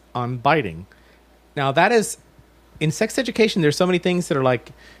class on biting. Now, that is... In sex education, there's so many things that are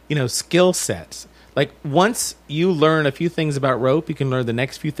like, skill sets. Like, once you learn a few things about rope, you can learn the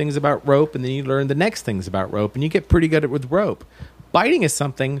next few things about rope, and then you learn the next things about rope, and you get pretty good at it with rope. Biting is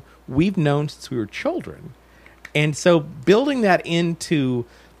something we've known since we were children. And so building that into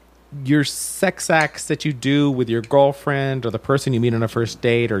your sex acts that you do with your girlfriend or the person you meet on a first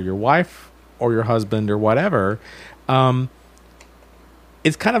date or your wife or your husband or whatever,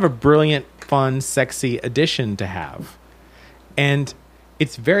 is kind of a brilliant, fun, sexy addition to have. And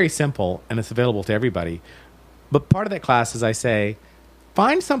it's very simple and it's available to everybody. But part of that class is I say,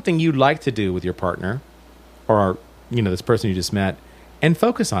 find something you'd like to do with your partner or this person you just met, and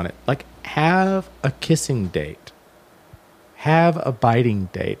focus on it. Like, have a kissing date. Have a biting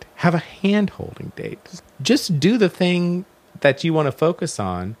date. Have a hand-holding date. Just do the thing that you want to focus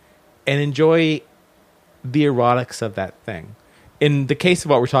on and enjoy the erotics of that thing. in the case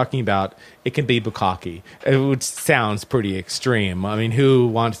of what we're talking about, it can be bukkake, which sounds pretty extreme. I mean, who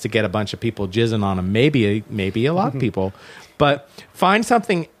wants to get a bunch of people jizzing on them? Maybe a lot of people. But find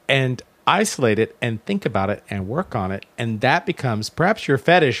something and isolate it and think about it and work on it. And that becomes perhaps your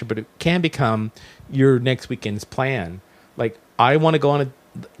fetish, but it can become your next weekend's plan. Like, I want to go on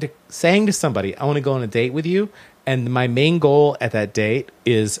saying to somebody, I want to go on a date with you. And my main goal at that date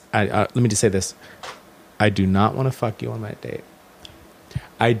is, let me just say this. I do not want to fuck you on that date.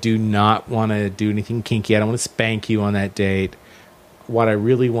 I do not want to do anything kinky. I don't want to spank you on that date. What I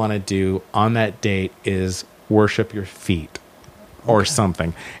really want to do on that date is worship your feet or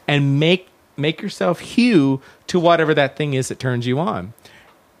something. And make yourself hew to whatever that thing is that turns you on.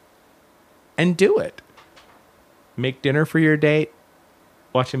 And do it. Make dinner for your date.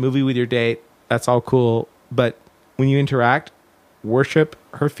 Watch a movie with your date. That's all cool. But when you interact, worship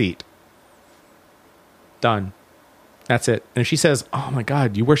her feet. Done. That's it. And if she says, oh my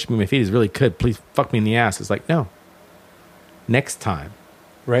God, you worshiping my feet is really good. Please fuck me in the ass. It's like, no. Next time.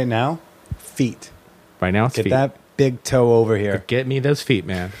 Right now, feet. Right now, it's Get feet. that big toe over here. Get me those feet,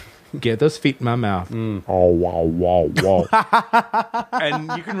 man. Get those feet in my mouth. Oh, wow, wow, wow.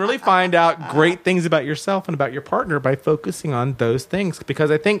 And you can really find out great things about yourself and about your partner by focusing on those things.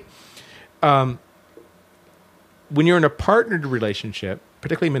 Because I think when you're in a partnered relationship,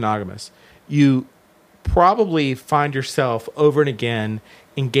 particularly monogamous, you probably find yourself over and again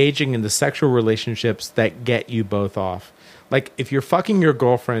engaging in the sexual relationships that get you both off. Like, if you're fucking your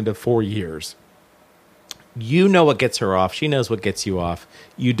girlfriend of 4 years, you know what gets her off. She knows what gets you off.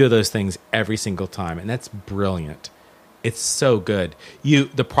 You do those things every single time, and that's brilliant. It's so good.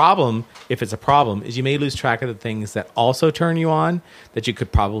 The problem, if it's a problem, is you may lose track of the things that also turn you on that you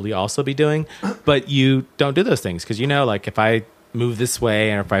could probably also be doing, but you don't do those things because like if I move this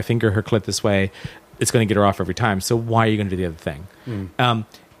way and if I finger her clit this way, it's going to get her off every time. So why are you going to do the other thing?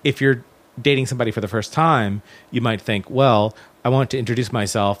 If you're dating somebody for the first time, you might think, well, I want to introduce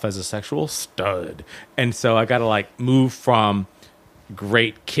myself as a sexual stud. And so I got to move from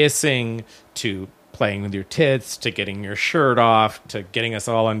great kissing to playing with your tits to getting your shirt off to getting us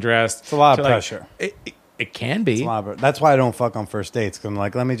all undressed. It's a lot of pressure. It can be. That's why I don't fuck on first dates. Because I'm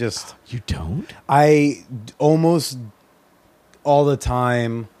like, let me just... You don't? I almost all the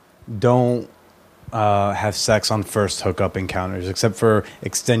time don't have sex on first hookup encounters, except for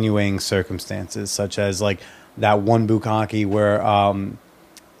extenuating circumstances, such as that one bukkake where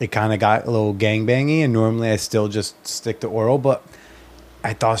it kind of got a little gangbangy, and normally I still just stick to oral, but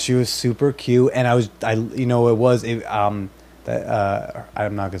I thought she was super cute, and I'm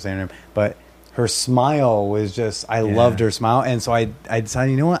not gonna say her name, but her smile was just, I loved her smile, and so I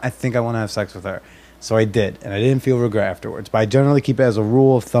decided, you know what, I think I want to have sex with her. So I did, and I didn't feel regret afterwards. But I generally keep it as a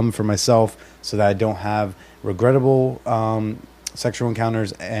rule of thumb for myself so that I don't have regrettable sexual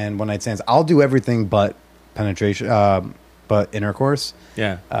encounters and one-night stands. I'll do everything but penetration, but intercourse.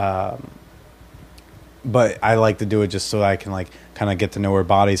 Yeah. But I like to do it just so I can kind of get to know her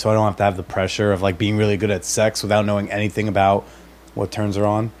body, so I don't have to have the pressure of being really good at sex without knowing anything about what turns her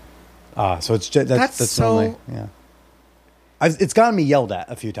on. So it's just, that's so... normally, yeah. It's gotten me yelled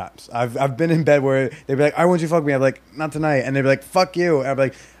at a few times. I've been in bed where they'd be like, I want you to fuck me. I'm like, not tonight. And they'd be like, fuck you. And I'd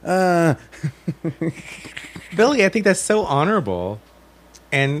be like, Billy, I think that's so honorable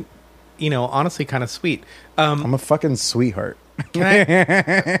and, honestly kind of sweet. I'm a fucking sweetheart. Can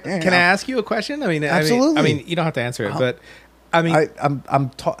I ask you a question? Absolutely. I mean, you don't have to answer it, but I mean,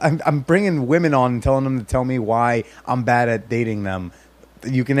 I'm bringing women on and telling them to tell me why I'm bad at dating them.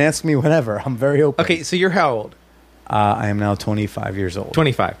 You can ask me whatever. I'm very open. Okay, so you're how old? I am now 25 years old.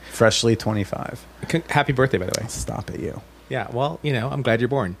 25. Freshly 25. Happy birthday, by the way. Stop it, you. Yeah, well, I'm glad you're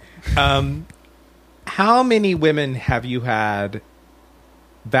born. How many women have you had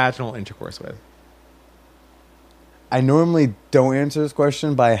vaginal intercourse with? I normally don't answer this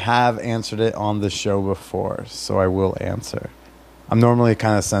question, but I have answered it on the show before, so I will answer. I'm normally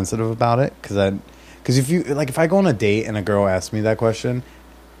kind of sensitive about it because if I go on a date and a girl asks me that question,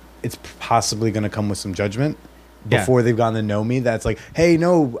 it's possibly going to come with some judgment before they've gotten to know me. That's like, hey,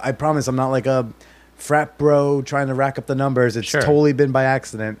 no, I promise I'm not like a frat bro trying to rack up the numbers. It's totally been by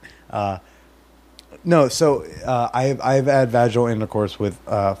accident. No, so I've had vaginal intercourse with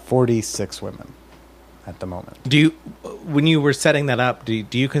 46 women at the moment. When you were setting that up, do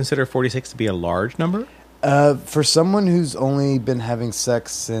you consider 46 to be a large number? For someone who's only been having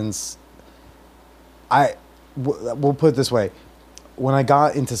sex since we'll put it this way. When I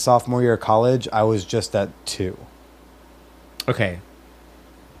got into sophomore year of college, I was just at 2. Okay.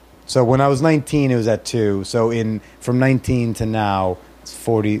 So when I was 19, it was at 2. So from 19 to now, it's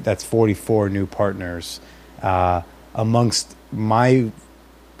 40. That's 44 new partners. amongst my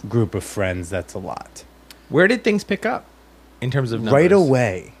group of friends, that's a lot. Where did things pick up in terms of numbers? Right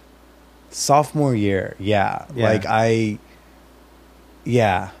away. Sophomore year. Yeah. Yeah.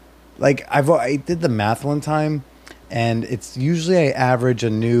 I did the math one time, and it's usually I average a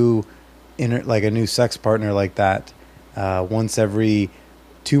new sex partner like that once every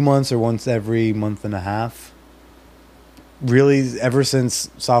 2 months or once every month and a half. Really, ever since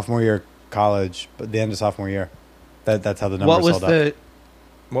sophomore year of college, but the end of sophomore year, that's how the numbers held up.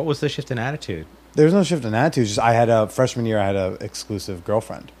 What was the shift in attitude? There was no shift in attitude. Just I had freshman year, I had an exclusive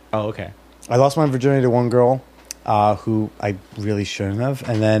girlfriend. Oh, okay. I lost my virginity to one girl who I really shouldn't have.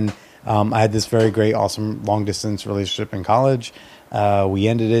 And then I had this very great, awesome long-distance relationship in college. We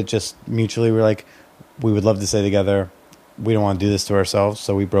ended it just mutually. We were like, we would love to stay together. We don't want to do this to ourselves.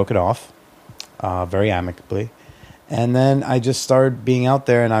 So we broke it off very amicably. And then I just started being out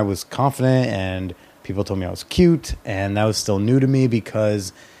there, and I was confident, and people told me I was cute. And that was still new to me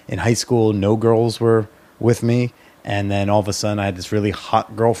because in high school, no girls were with me. And then all of a sudden, I had this really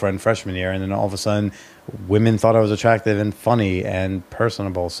hot girlfriend freshman year. And then all of a sudden, women thought I was attractive and funny and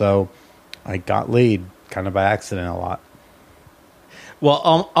personable. So I got laid kind of by accident a lot.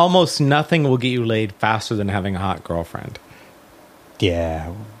 Well, almost nothing will get you laid faster than having a hot girlfriend.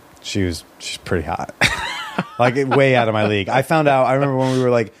 Yeah, she's pretty hot. Like, way out of my league. I found out, I remember when we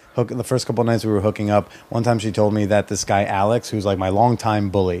were like, the first couple of nights we were hooking up, one time she told me that this guy, Alex, who's like my longtime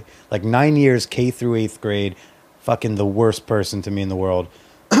bully, like 9 years, K through 8th grade, fucking the worst person to me in the world.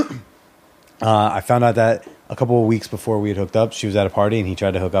 I found out that a couple of weeks before we had hooked up, she was at a party and he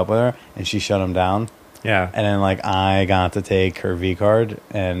tried to hook up with her and she shut him down. Yeah. And then like I got to take her V card,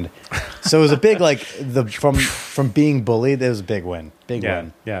 and so it was a big from being bullied, it was a big win. Big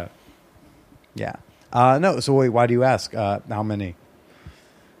win. Yeah. Yeah. No, so wait, why do you ask? How many?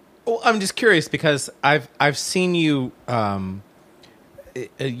 Well, I'm just curious because I've seen you.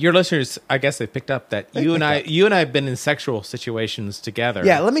 Your listeners, I guess they picked up that you and I have been in sexual situations together.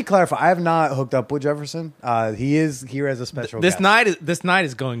 Yeah, let me clarify. I have not hooked up with Jefferson. He is here as a special guest. This night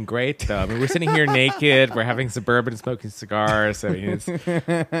is going great though. I mean, we're sitting here naked. We're having some bourbon, smoking cigars. I mean,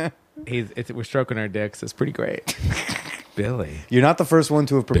 we're stroking our dicks. It's pretty great. Billy, you're not the first one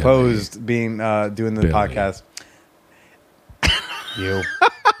to have proposed doing the podcast. You.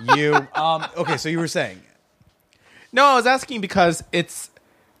 Okay, so you were saying. No, I was asking because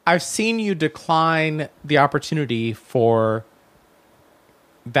I've seen you decline the opportunity for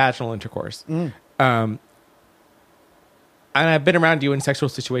vaginal intercourse. And I've been around you in sexual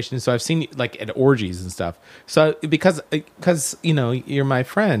situations, so I've seen you like at orgies and stuff. So because you're my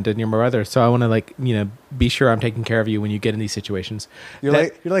friend and you're my brother, so I want to be sure I'm taking care of you when you get in these situations. You're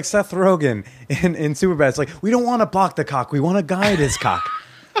like Seth Rogen in Superbad. It's like, we don't want to block the cock, we want to guide his cock.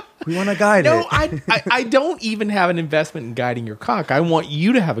 We want to guide it. No, I don't even have an investment in guiding your cock. I want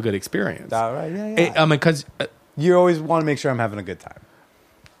you to have a good experience. All right, yeah. Because you always want to make sure I'm having a good time.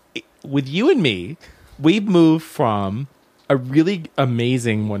 With you and me, we've moved from a really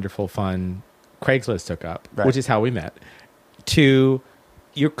amazing, wonderful, fun Craigslist hookup, which is how we met, to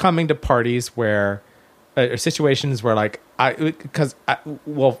you're coming to parties where, or situations where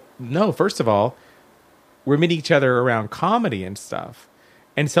first of all, we're meeting each other around comedy and stuff.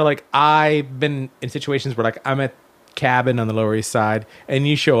 And so, I've been in situations where, I'm at cabin on the Lower East Side, and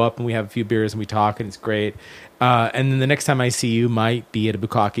you show up, and we have a few beers, and we talk, and it's great. And then the next time I see you might be at a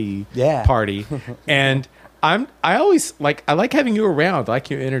kkake party. And I like having you around. I like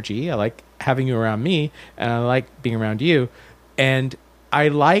your energy. I like having you around me, and I like being around you. And I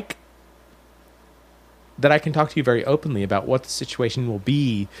like that I can talk to you very openly about what the situation will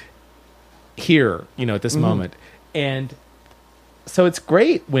be here, at this moment. And so it's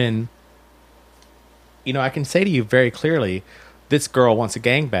great when, I can say to you very clearly, this girl wants a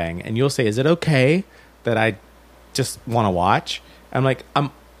gangbang, and you'll say, is it okay that I just want to watch? I'm like,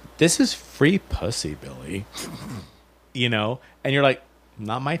 this is free pussy, Billy. And you're like,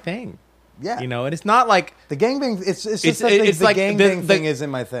 not my thing. Yeah. And it's not like the gangbang. It's just the gangbang thing isn't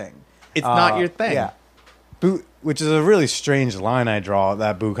my thing. It's not your thing. Yeah. Which is a really strange line I draw.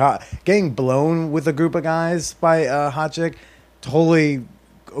 That getting blown with a group of guys by a hot chick. Totally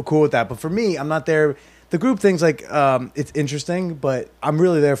cool with that, but for me, I'm not there. The group thing's it's interesting, but I'm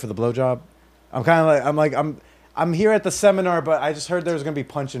really there for the blowjob. I'm kind of I'm here at the seminar, but I just heard there was going to be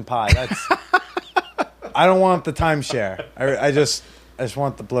punch and pie. I don't want the timeshare. I just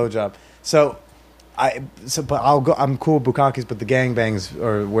want the blowjob. But I'll go. I'm cool with bukakes, but the gangbangs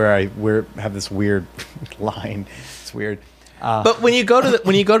are where I have this weird line. It's weird. But when you go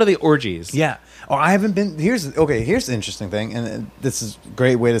to the orgies, yeah. Oh, I haven't been. Here's the interesting thing, and this is a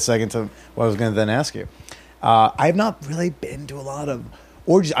great way to segue into what I was going to then ask you. I have not really been to a lot of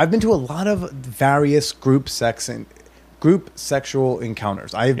orgies. I've been to a lot of various group sexual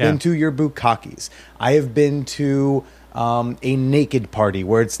encounters. I have been to your bukkakes. I have been to a naked party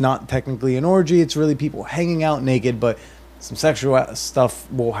where it's not technically an orgy. It's really people hanging out naked, but some sexual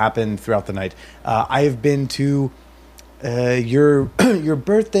stuff will happen throughout the night. I have been to your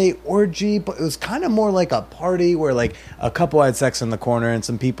birthday orgy, but it was kind of more like a party where like a couple had sex in the corner and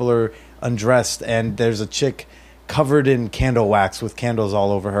some people are undressed and there's a chick covered in candle wax with candles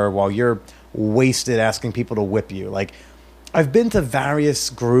all over her while you're wasted asking people to whip you. Like, I've been to various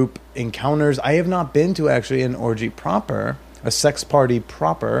group encounters. I have not been to actually an orgy proper, a sex party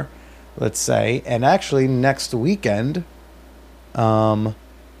proper, let's say. And actually next weekend, I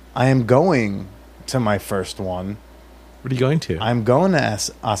am going to my first one. What are you going to? I'm going to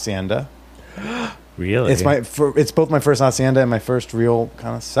Hacienda. Really? It's both my first Hacienda and my first real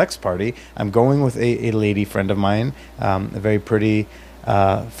kind of sex party. I'm going with a lady friend of mine, a very pretty,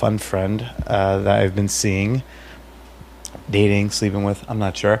 fun friend that I've been seeing, dating, sleeping with. I'm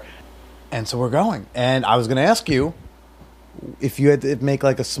not sure. And so we're going. And I was going to ask you if you had to make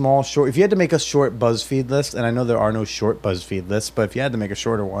like a small short, if you had to make a short BuzzFeed list, and I know there are no short BuzzFeed lists, but if you had to make a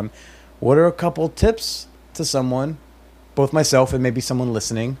shorter one, what are a couple tips to someone, both myself and maybe someone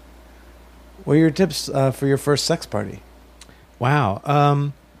listening? What are your tips for your first sex party? Wow.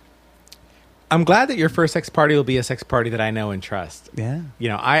 I'm glad that your first sex party will be a sex party that I know and trust. Yeah. You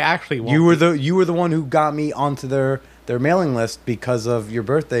know, I actually won't You were the one who got me onto their mailing list because of your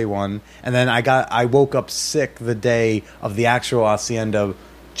birthday one, and then I woke up sick the day of the actual Hacienda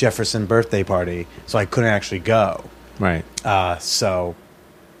Jefferson birthday party, so I couldn't actually go. Right. So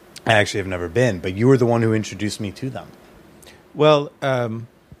I actually have never been, but you were the one who introduced me to them. Well, I'm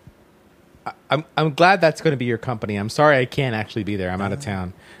glad that's going to be your company. I'm sorry I can't actually be there. I'm out of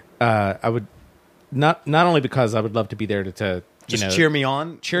town. I would not only because I would love to be there to just cheer me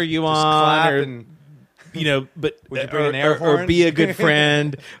on, cheer you just on, clap or, and but would you bring an air horn? or be a good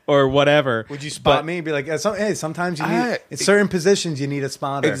friend or whatever. Would you spot me and be like, hey, sometimes you need in certain positions you need a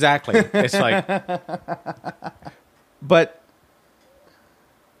spotter. Exactly. It's like, but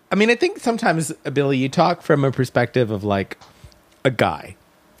I mean, I think sometimes, Billy, you talk from a perspective of like a guy.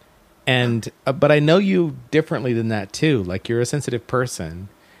 And but I know you differently than that too. Like, you're a sensitive person,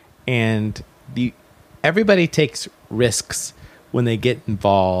 and everybody takes risks when they get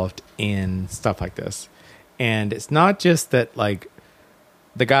involved in stuff like this. And it's not just that like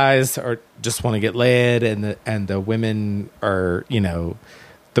the guys are just want to get laid, and the women are, you know,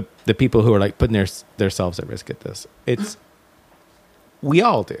 the people who are like putting themselves at risk at this. It's we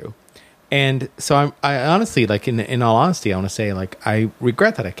all do. And so I honestly, like, in all honesty, I want to say, like, I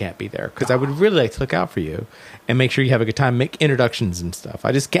regret that I can't be there, because I would really like to look out for you and make sure you have a good time, make introductions and stuff.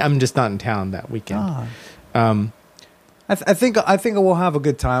 I'm just not in town that weekend. I think we'll have a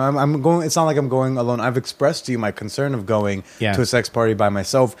good time. I'm going. It's not like I'm going alone. I've expressed to you my concern of going to a sex party by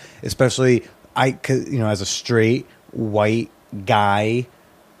myself, especially as a straight white guy,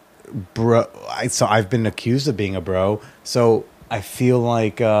 bro. So I've been accused of being a bro. So I feel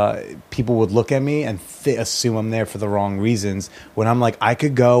like people would look at me and assume I'm there for the wrong reasons, when I'm like, I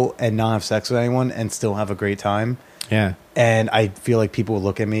could go and not have sex with anyone and still have a great time. Yeah. And I feel like people would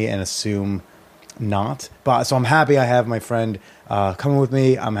look at me and assume not. But so I'm happy I have my friend coming with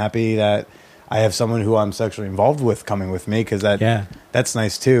me. I'm happy that I have someone who I'm sexually involved with coming with me, because that's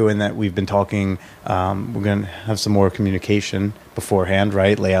nice too. And that we've been talking. We're going to have some more communication beforehand,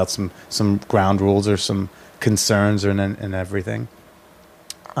 right? Lay out some ground rules or some concerns and everything.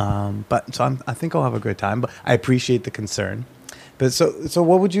 But so I think I'll have a good time. But I appreciate the concern. But so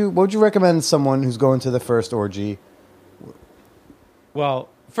what would you recommend someone who's going to the first orgy? Well,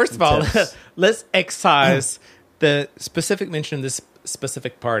 first of all, let's excise the specific mention of this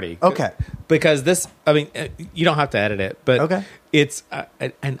specific party. Okay. Because this, I mean, you don't have to edit it, but okay. It's,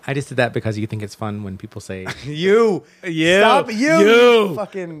 and I just did that because you think it's fun when people say, you, stop, you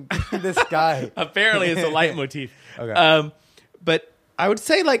fucking, this guy. Apparently it's a leitmotif. Okay. But I would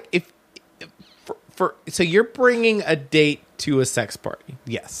say, like, so you're bringing a date to a sex party.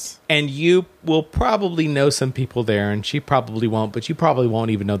 Yes. And you will probably know some people there, and she probably won't, but you probably won't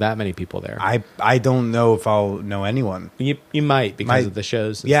even know that many people there. I don't know if I'll know anyone. You might, because of the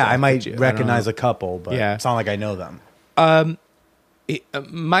shows. Yeah, I might recognize a couple, but it's not like I know them.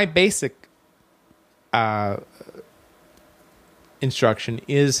 My basic instruction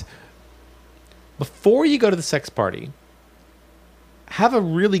is, before you go to the sex party, have a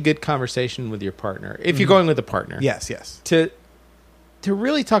really good conversation with your partner. If you're going with a partner. Yes. To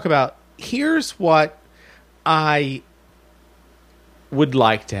really talk about, here's what I would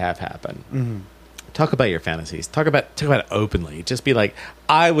like to have happen. Talk about your fantasies. Talk about it openly. Just be like,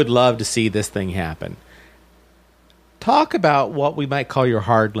 I would love to see this thing happen. Talk about what we might call your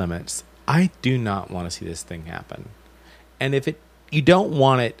hard limits. I do not want to see this thing happen. And if you don't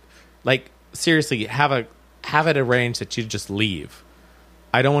want it, like seriously, have it arranged that you just leave.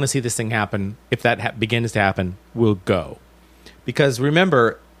 I don't want to see this thing happen. If that begins to happen, we'll go. Because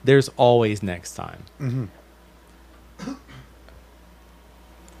remember, there's always next time. Mm-hmm.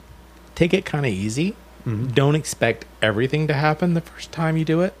 Take it kind of easy. Mm-hmm. Don't expect everything to happen the first time you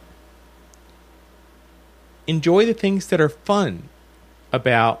do it. Enjoy the things that are fun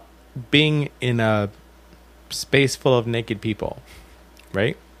about being in a space full of naked people,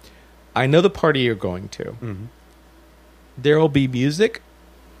 right? I know the party you're going to. Mm-hmm. There will be music.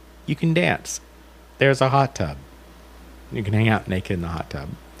 You can dance. There's a hot tub. You can hang out naked in the hot tub.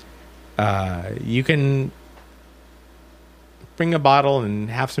 You can bring a bottle and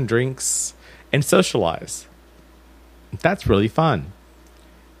have some drinks and socialize. That's really fun.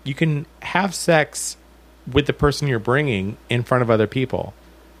 You can have sex with the person you're bringing in front of other people.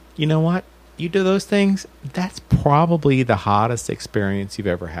 You know what? You do those things, that's probably the hottest experience you've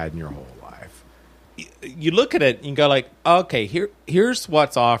ever had in your whole life. You look at it and you go like, okay, here's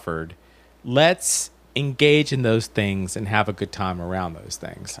what's offered. Let's engage in those things and have a good time around those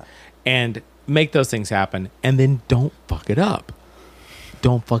things. Okay. And make those things happen. And then don't fuck it up.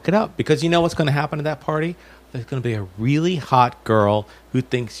 Don't fuck it up. Because you know what's going to happen at that party? There's going to be a really hot girl who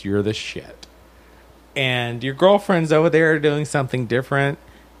thinks you're the shit. And your girlfriend's over there doing something different.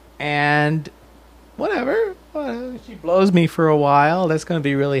 And whatever. She blows me for a while. That's going to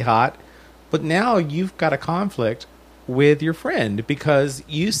be really hot. But now you've got a conflict with your friend because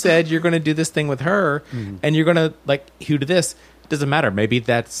you said you're going to do this thing with her and you're going to like hew to this. It doesn't matter. Maybe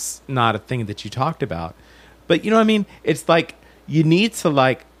that's not a thing that you talked about. But you know what I mean? It's like you need to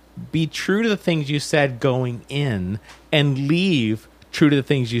like be true to the things you said going in and leave true to the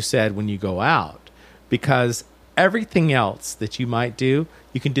things you said when you go out. Because everything else that you might do,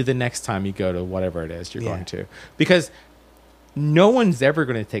 you can do the next time you go to whatever it is you're going to. Because no one's ever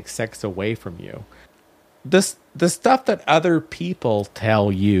going to take sex away from you. The stuff that other people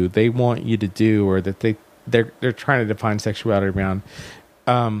tell you they want you to do or that they're trying to define sexuality around,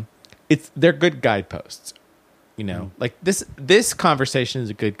 they're good guideposts. You know, like this conversation is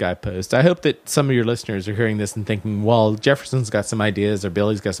a good guidepost. I hope that some of your listeners are hearing this and thinking, well, Jefferson's got some ideas or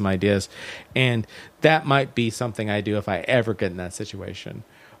Billy's got some ideas. And that might be something I do if I ever get in that situation.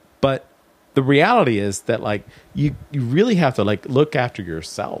 But the reality is that like you really have to like look after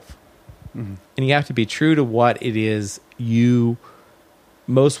yourself. Mm-hmm. And you have to be true to what it is you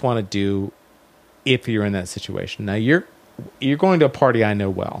most want to do if you're in that situation. Now you're going to a party I know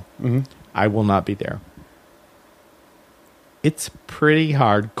well. Mm-hmm. I will not be there. It's pretty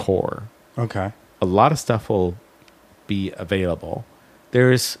hardcore. Okay. A lot of stuff will be available.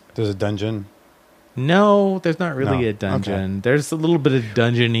 There's a dungeon? No, there's not really a dungeon. Okay. There's a little bit of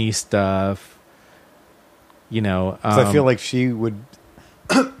dungeon-y stuff. You know. I feel like she would...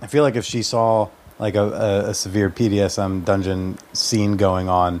 I feel like if she saw like a severe PDSM dungeon scene going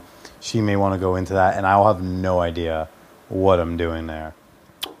on, she may want to go into that, and I'll have no idea what I'm doing there.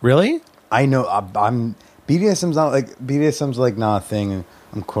 Really? I know I'm... BDSM's like not a thing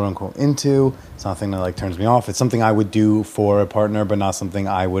I'm quote unquote into. It's not a thing that like turns me off. It's something I would do for a partner, but not something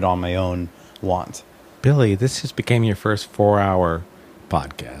I would on my own want. Billy, this just became your first 4-hour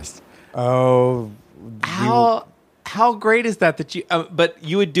podcast. Oh, how great is that you? But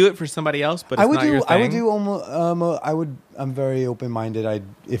you would do it for somebody else. But it's not your thing? I would do almost. I'm very open minded.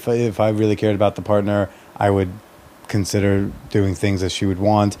 If I really cared about the partner, I would consider doing things that she would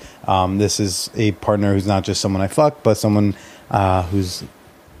want. This is a partner who's not just someone I fuck, but someone whose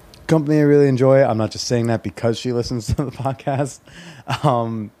company I really enjoy. I'm not just saying that because she listens to the podcast. I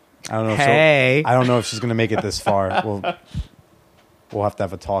don't know. Hey, I don't know if she's going to make it this far. We'll have to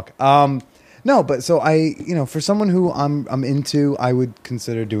have a talk. No, but so for someone who I'm into, I would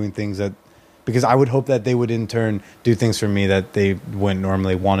consider doing things that, because I would hope that they would in turn do things for me that they wouldn't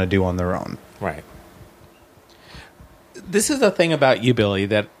normally want to do on their own. Right. This is the thing about you, Billy,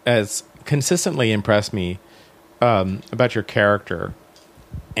 that has consistently impressed me about your character,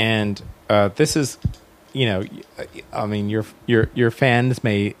 and this is, I mean, your fans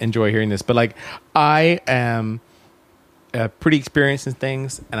may enjoy hearing this, but like I am pretty experienced in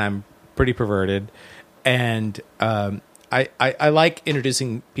things, and I'm pretty perverted, and I like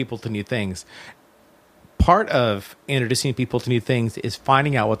introducing people to new things. Part of introducing people to new things is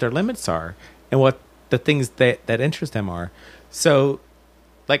finding out what their limits are and what the things that interest them are. So,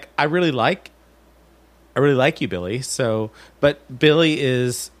 like, I really like you, Billy. So, but Billy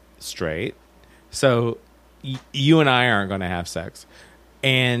is straight. So you and I aren't going to have sex.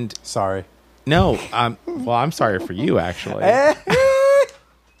 And Sorry. no, well, I'm sorry for you, actually.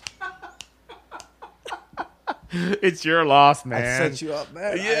 It's your loss, man. I set you up,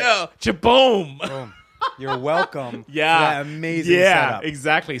 man. Yeah. Chaboom. Boom. You're welcome. Yeah. For that amazing yeah, setup.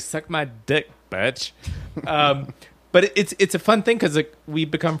 exactly. Suck my dick, bitch. But it's a fun thing because we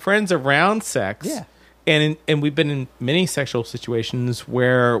become friends around sex. Yeah. And we've been in many sexual situations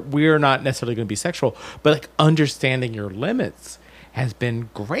where we're not necessarily going to be sexual, but like understanding your limits has been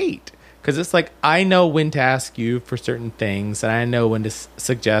great. Because it's like, I know when to ask you for certain things, and I know when to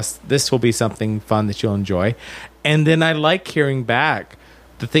suggest this will be something fun that you'll enjoy. And then I like hearing back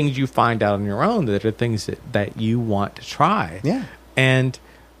the things you find out on your own that are things that you want to try. Yeah. And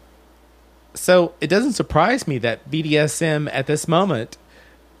so it doesn't surprise me that BDSM at this moment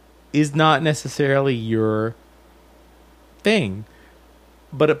is not necessarily your thing.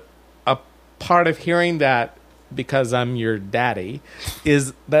 But a part of hearing that, because I'm your daddy,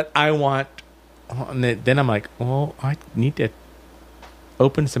 is that I want, and then I'm like, well, I need to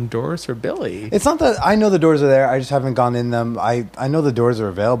open some doors for Billy. It's not that I know the doors are there. I just haven't gone in them. I know the doors are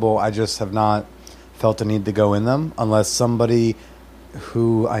available. I just have not felt the need to go in them unless somebody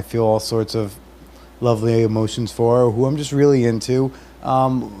who I feel all sorts of lovely emotions for, or who I'm just really into,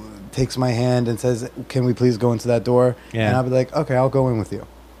 takes my hand and says, can we please go into that door? Yeah. And I'll be like, okay, I'll go in with you.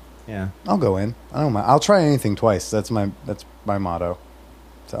 Yeah. I'll go in. I don't mind. I'll try anything twice. That's my motto.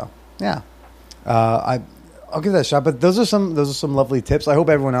 So yeah, I'll give that a shot. But those are some lovely tips. I hope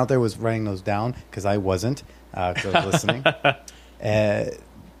everyone out there was writing those down, because I wasn't. 'Cause I was listening.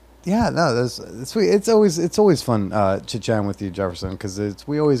 Yeah, no, it's sweet. It's always fun chit chatting with you, Jefferson, because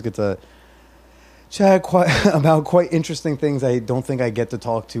we always get to chat about quite interesting things. I don't think I get to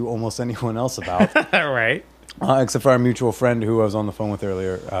talk to almost anyone else about. Right. Except for our mutual friend who I was on the phone with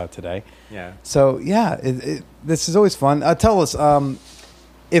earlier today. Yeah. So yeah, this is always fun. Tell us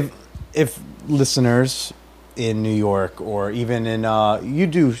if listeners in New York, or even in you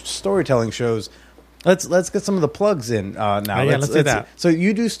do storytelling shows. Let's get some of the plugs in now. Let's do that. So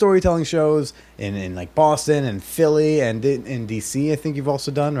you do storytelling shows in like Boston and Philly and in DC. I think you've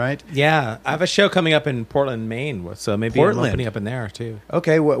also done, right? Yeah, I have a show coming up in Portland, Maine. So maybe I'm opening up in there too.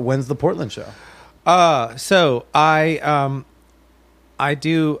 Okay, when's the Portland show? So I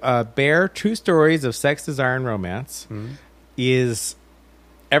do Bear True Stories of Sex, Desire, and Romance. Mm-hmm. Is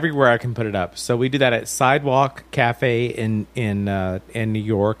everywhere I can put it up. So we do that at Sidewalk Cafe in New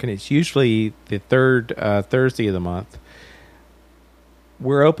York, and it's usually the third Thursday of the month.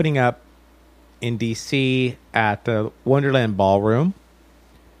 We're opening up in DC at the Wonderland Ballroom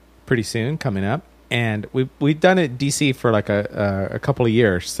pretty soon, coming up. And we've done it in DC for like a couple of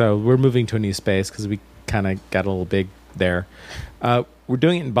years. So we're moving to a new space because we kind of got a little big there. We're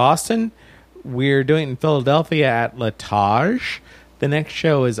doing it in Boston. We're doing it in Philadelphia at La Tage. The next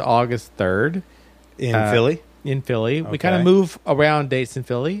show is August 3rd. In Philly? In Philly. Okay. We kind of move around dates in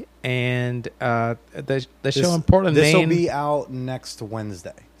Philly. And the show in Portland, Maine. This will be out next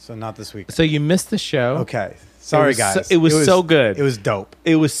Wednesday. So not this week. So you missed the show. Okay. Sorry, guys. It was so good. It was dope.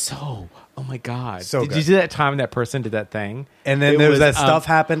 It was so... Oh my God! So did you see that time that person did that thing? And then there was that stuff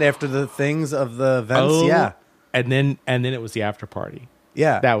happened after the things of the events. Yeah, and then it was the after party.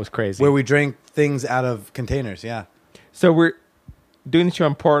 Yeah, that was crazy. Where we drank things out of containers. Yeah. So we're doing the show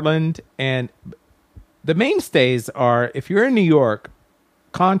in Portland, and the mainstays are, if you're in New York,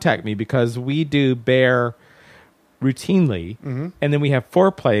 contact me, because we do Bear routinely, and then we have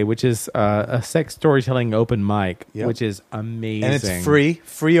Foreplay, which is a sex storytelling open mic, which is amazing, and it's free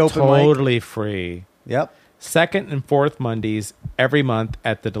open mic, totally free. Yep. Second and fourth Mondays every month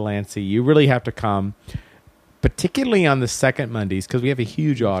at the Delancey. You really have to come, particularly on the second Mondays, because we have a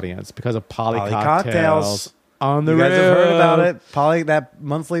huge audience because of Poly Cocktails on the road. You guys have heard about it? That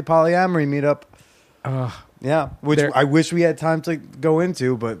monthly polyamory meetup. Yeah, which I wish we had time to go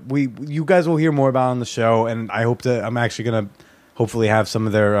into, but you guys will hear more about on the show, and I'm actually gonna hopefully have some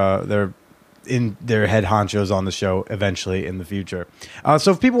of their head honchos on the show eventually in the future. So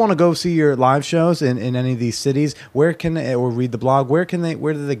if people want to go see your live shows in any of these cities, where can they, or read the blog? Where do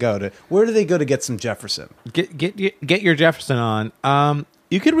they go to get some Jefferson? Get your Jefferson on.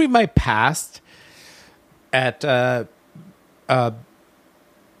 You can read my past at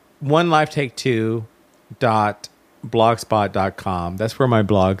onelifetake2.blogspot.com. That's where my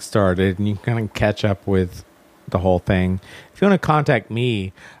blog started, and you can kind of catch up with the whole thing. If you want to contact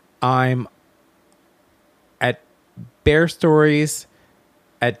me, I'm at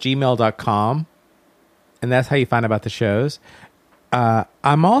bearstories@gmail.com, and that's how you find out about the shows.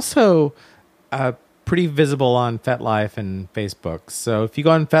 I'm also pretty visible on FetLife and Facebook. So if you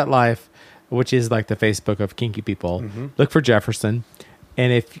go on FetLife, which is like the Facebook of kinky people, look for Jefferson.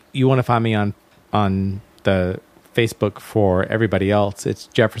 And if you want to find me on the Facebook for everybody else, it's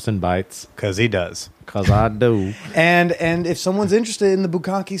Jefferson Bites. Because he does. Because I do. And if someone's interested in the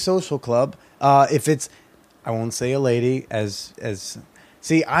Bukkake Social Club, if it's, I won't say a lady,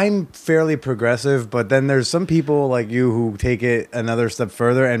 see, I'm fairly progressive, but then there's some people like you who take it another step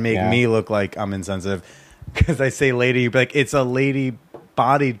further and make me look like I'm insensitive. Because I say lady, you'd be like, it's a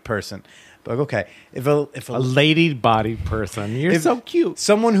lady-bodied person. But okay, if a lady-bodied person, you're so cute.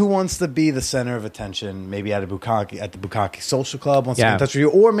 Someone who wants to be the center of attention, maybe at the Bukkake Social Club, wants to get in touch with you,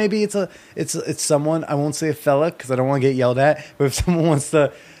 or maybe it's someone, I won't say a fella because I don't want to get yelled at, but if someone wants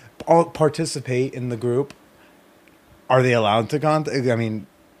to participate in the group, are they allowed to contact? I mean,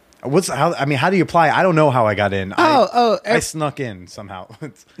 how do you apply? I don't know how I got in. I snuck in somehow.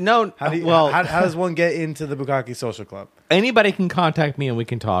 No, how does one get into the Bukkake Social Club? Anybody can contact me and we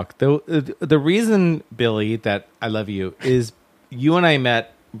can talk. The reason, Billy, that I love you is you and I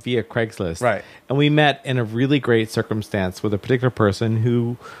met via Craigslist, right? And we met in a really great circumstance with a particular person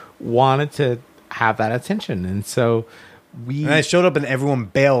who wanted to have that attention, and so. And I showed up and everyone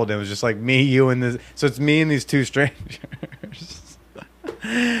bailed. It was just like me, you, and this. So it's me and these two strangers.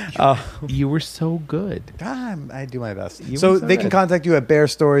 You were so good. I do my best. So they can contact you at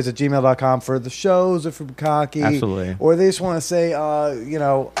bearstories@gmail.com for the shows or for Bukkake. Absolutely. Or they just want to say,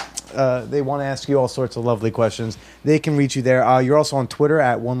 they want to ask you all sorts of lovely questions. They can reach you there. You're also on Twitter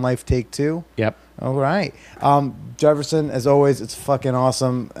at OneLifeTake2. Yep. All right. Jefferson, as always, it's fucking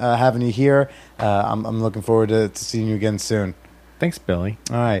awesome having you here. I'm looking forward to seeing you again soon. Thanks, Billy.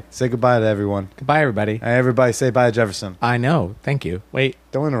 All right. Say goodbye to everyone. Goodbye, everybody. Hey, everybody say bye to Jefferson. I know. Thank you. Wait.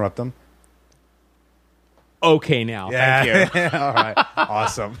 Don't interrupt them. Okay, now. Yeah. Thank you. All right.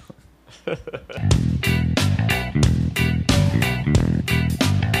 Awesome.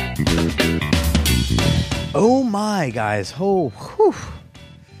 Oh, my, guys. Oh, whew.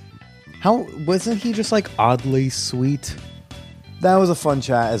 How wasn't he just like oddly sweet? That was a fun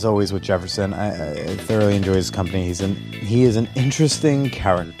chat as always with Jefferson. I thoroughly enjoy his company. He is an interesting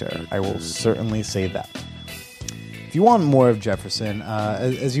character. I will certainly say that. If you want more of Jefferson,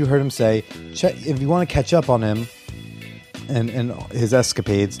 as you heard him say, if you want to catch up on him and his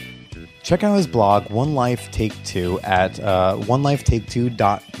escapades, check out his blog One Life Take Two at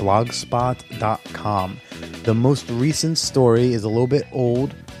onelifetake2.blogspot.com. The most recent story is a little bit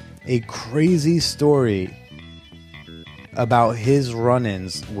old. A crazy story about his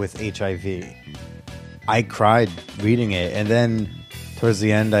run-ins with HIV. I cried reading it, and then towards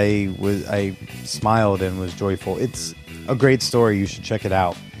the end, I smiled and was joyful. It's a great story. You should check it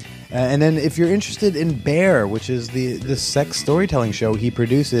out. And then, if you're interested in Bear, which is the sex storytelling show he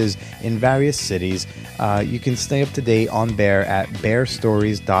produces in various cities, you can stay up to date on Bear at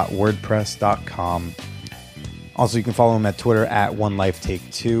bearstories.wordpress.com. Also, you can follow him at Twitter at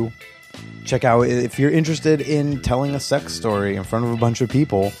OneLifeTake2. Check out, if you're interested in telling a sex story in front of a bunch of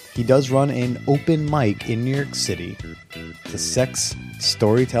people, he does run an open mic in New York City. It's a sex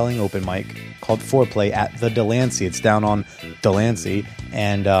storytelling open mic called Foreplay at the Delancey. It's down on Delancey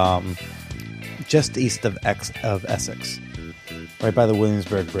and just east of Essex, right by the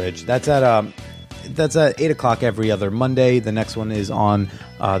Williamsburg Bridge. That's at 8 o'clock every other Monday. The next one is on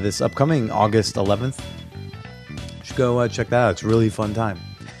this upcoming August 11th. Go check that out. It's a really fun time.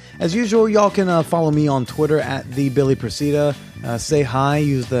 As usual, y'all can follow me on Twitter at TheBillyPresida. Say hi.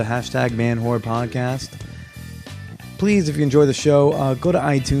 Use the hashtag ManWhorePodcast. Please, if you enjoy the show, go to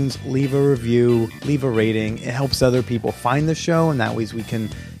iTunes, leave a review, leave a rating. It helps other people find the show, and that way we can,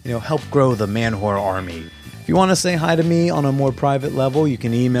 help grow the Man Whore army. If you want to say hi to me on a more private level, you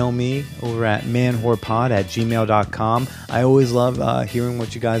can email me over at manwhorepod@gmail.com. I always love hearing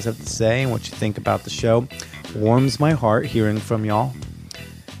what you guys have to say and what you think about the show. Warms my heart hearing from y'all.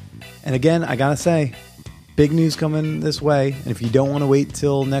 And again, I gotta say, big news coming this way. And if you don't want to wait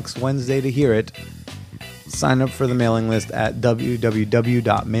till next Wednesday to hear it, sign up for the mailing list at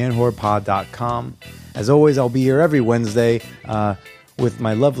www.manwhorepod.com. As always, I'll be here every Wednesday with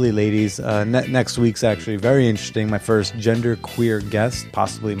my lovely ladies. Next week's actually very interesting. My first genderqueer guest,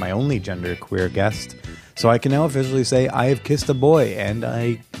 possibly my only genderqueer guest. So I can now officially say I have kissed a boy, and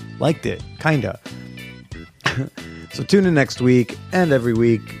I liked it, kinda. So tune in next week and every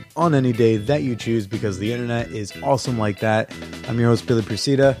week on any day that you choose, because the internet is awesome like that. I'm your host, Billy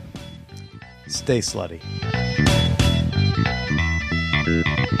Presida. Stay slutty.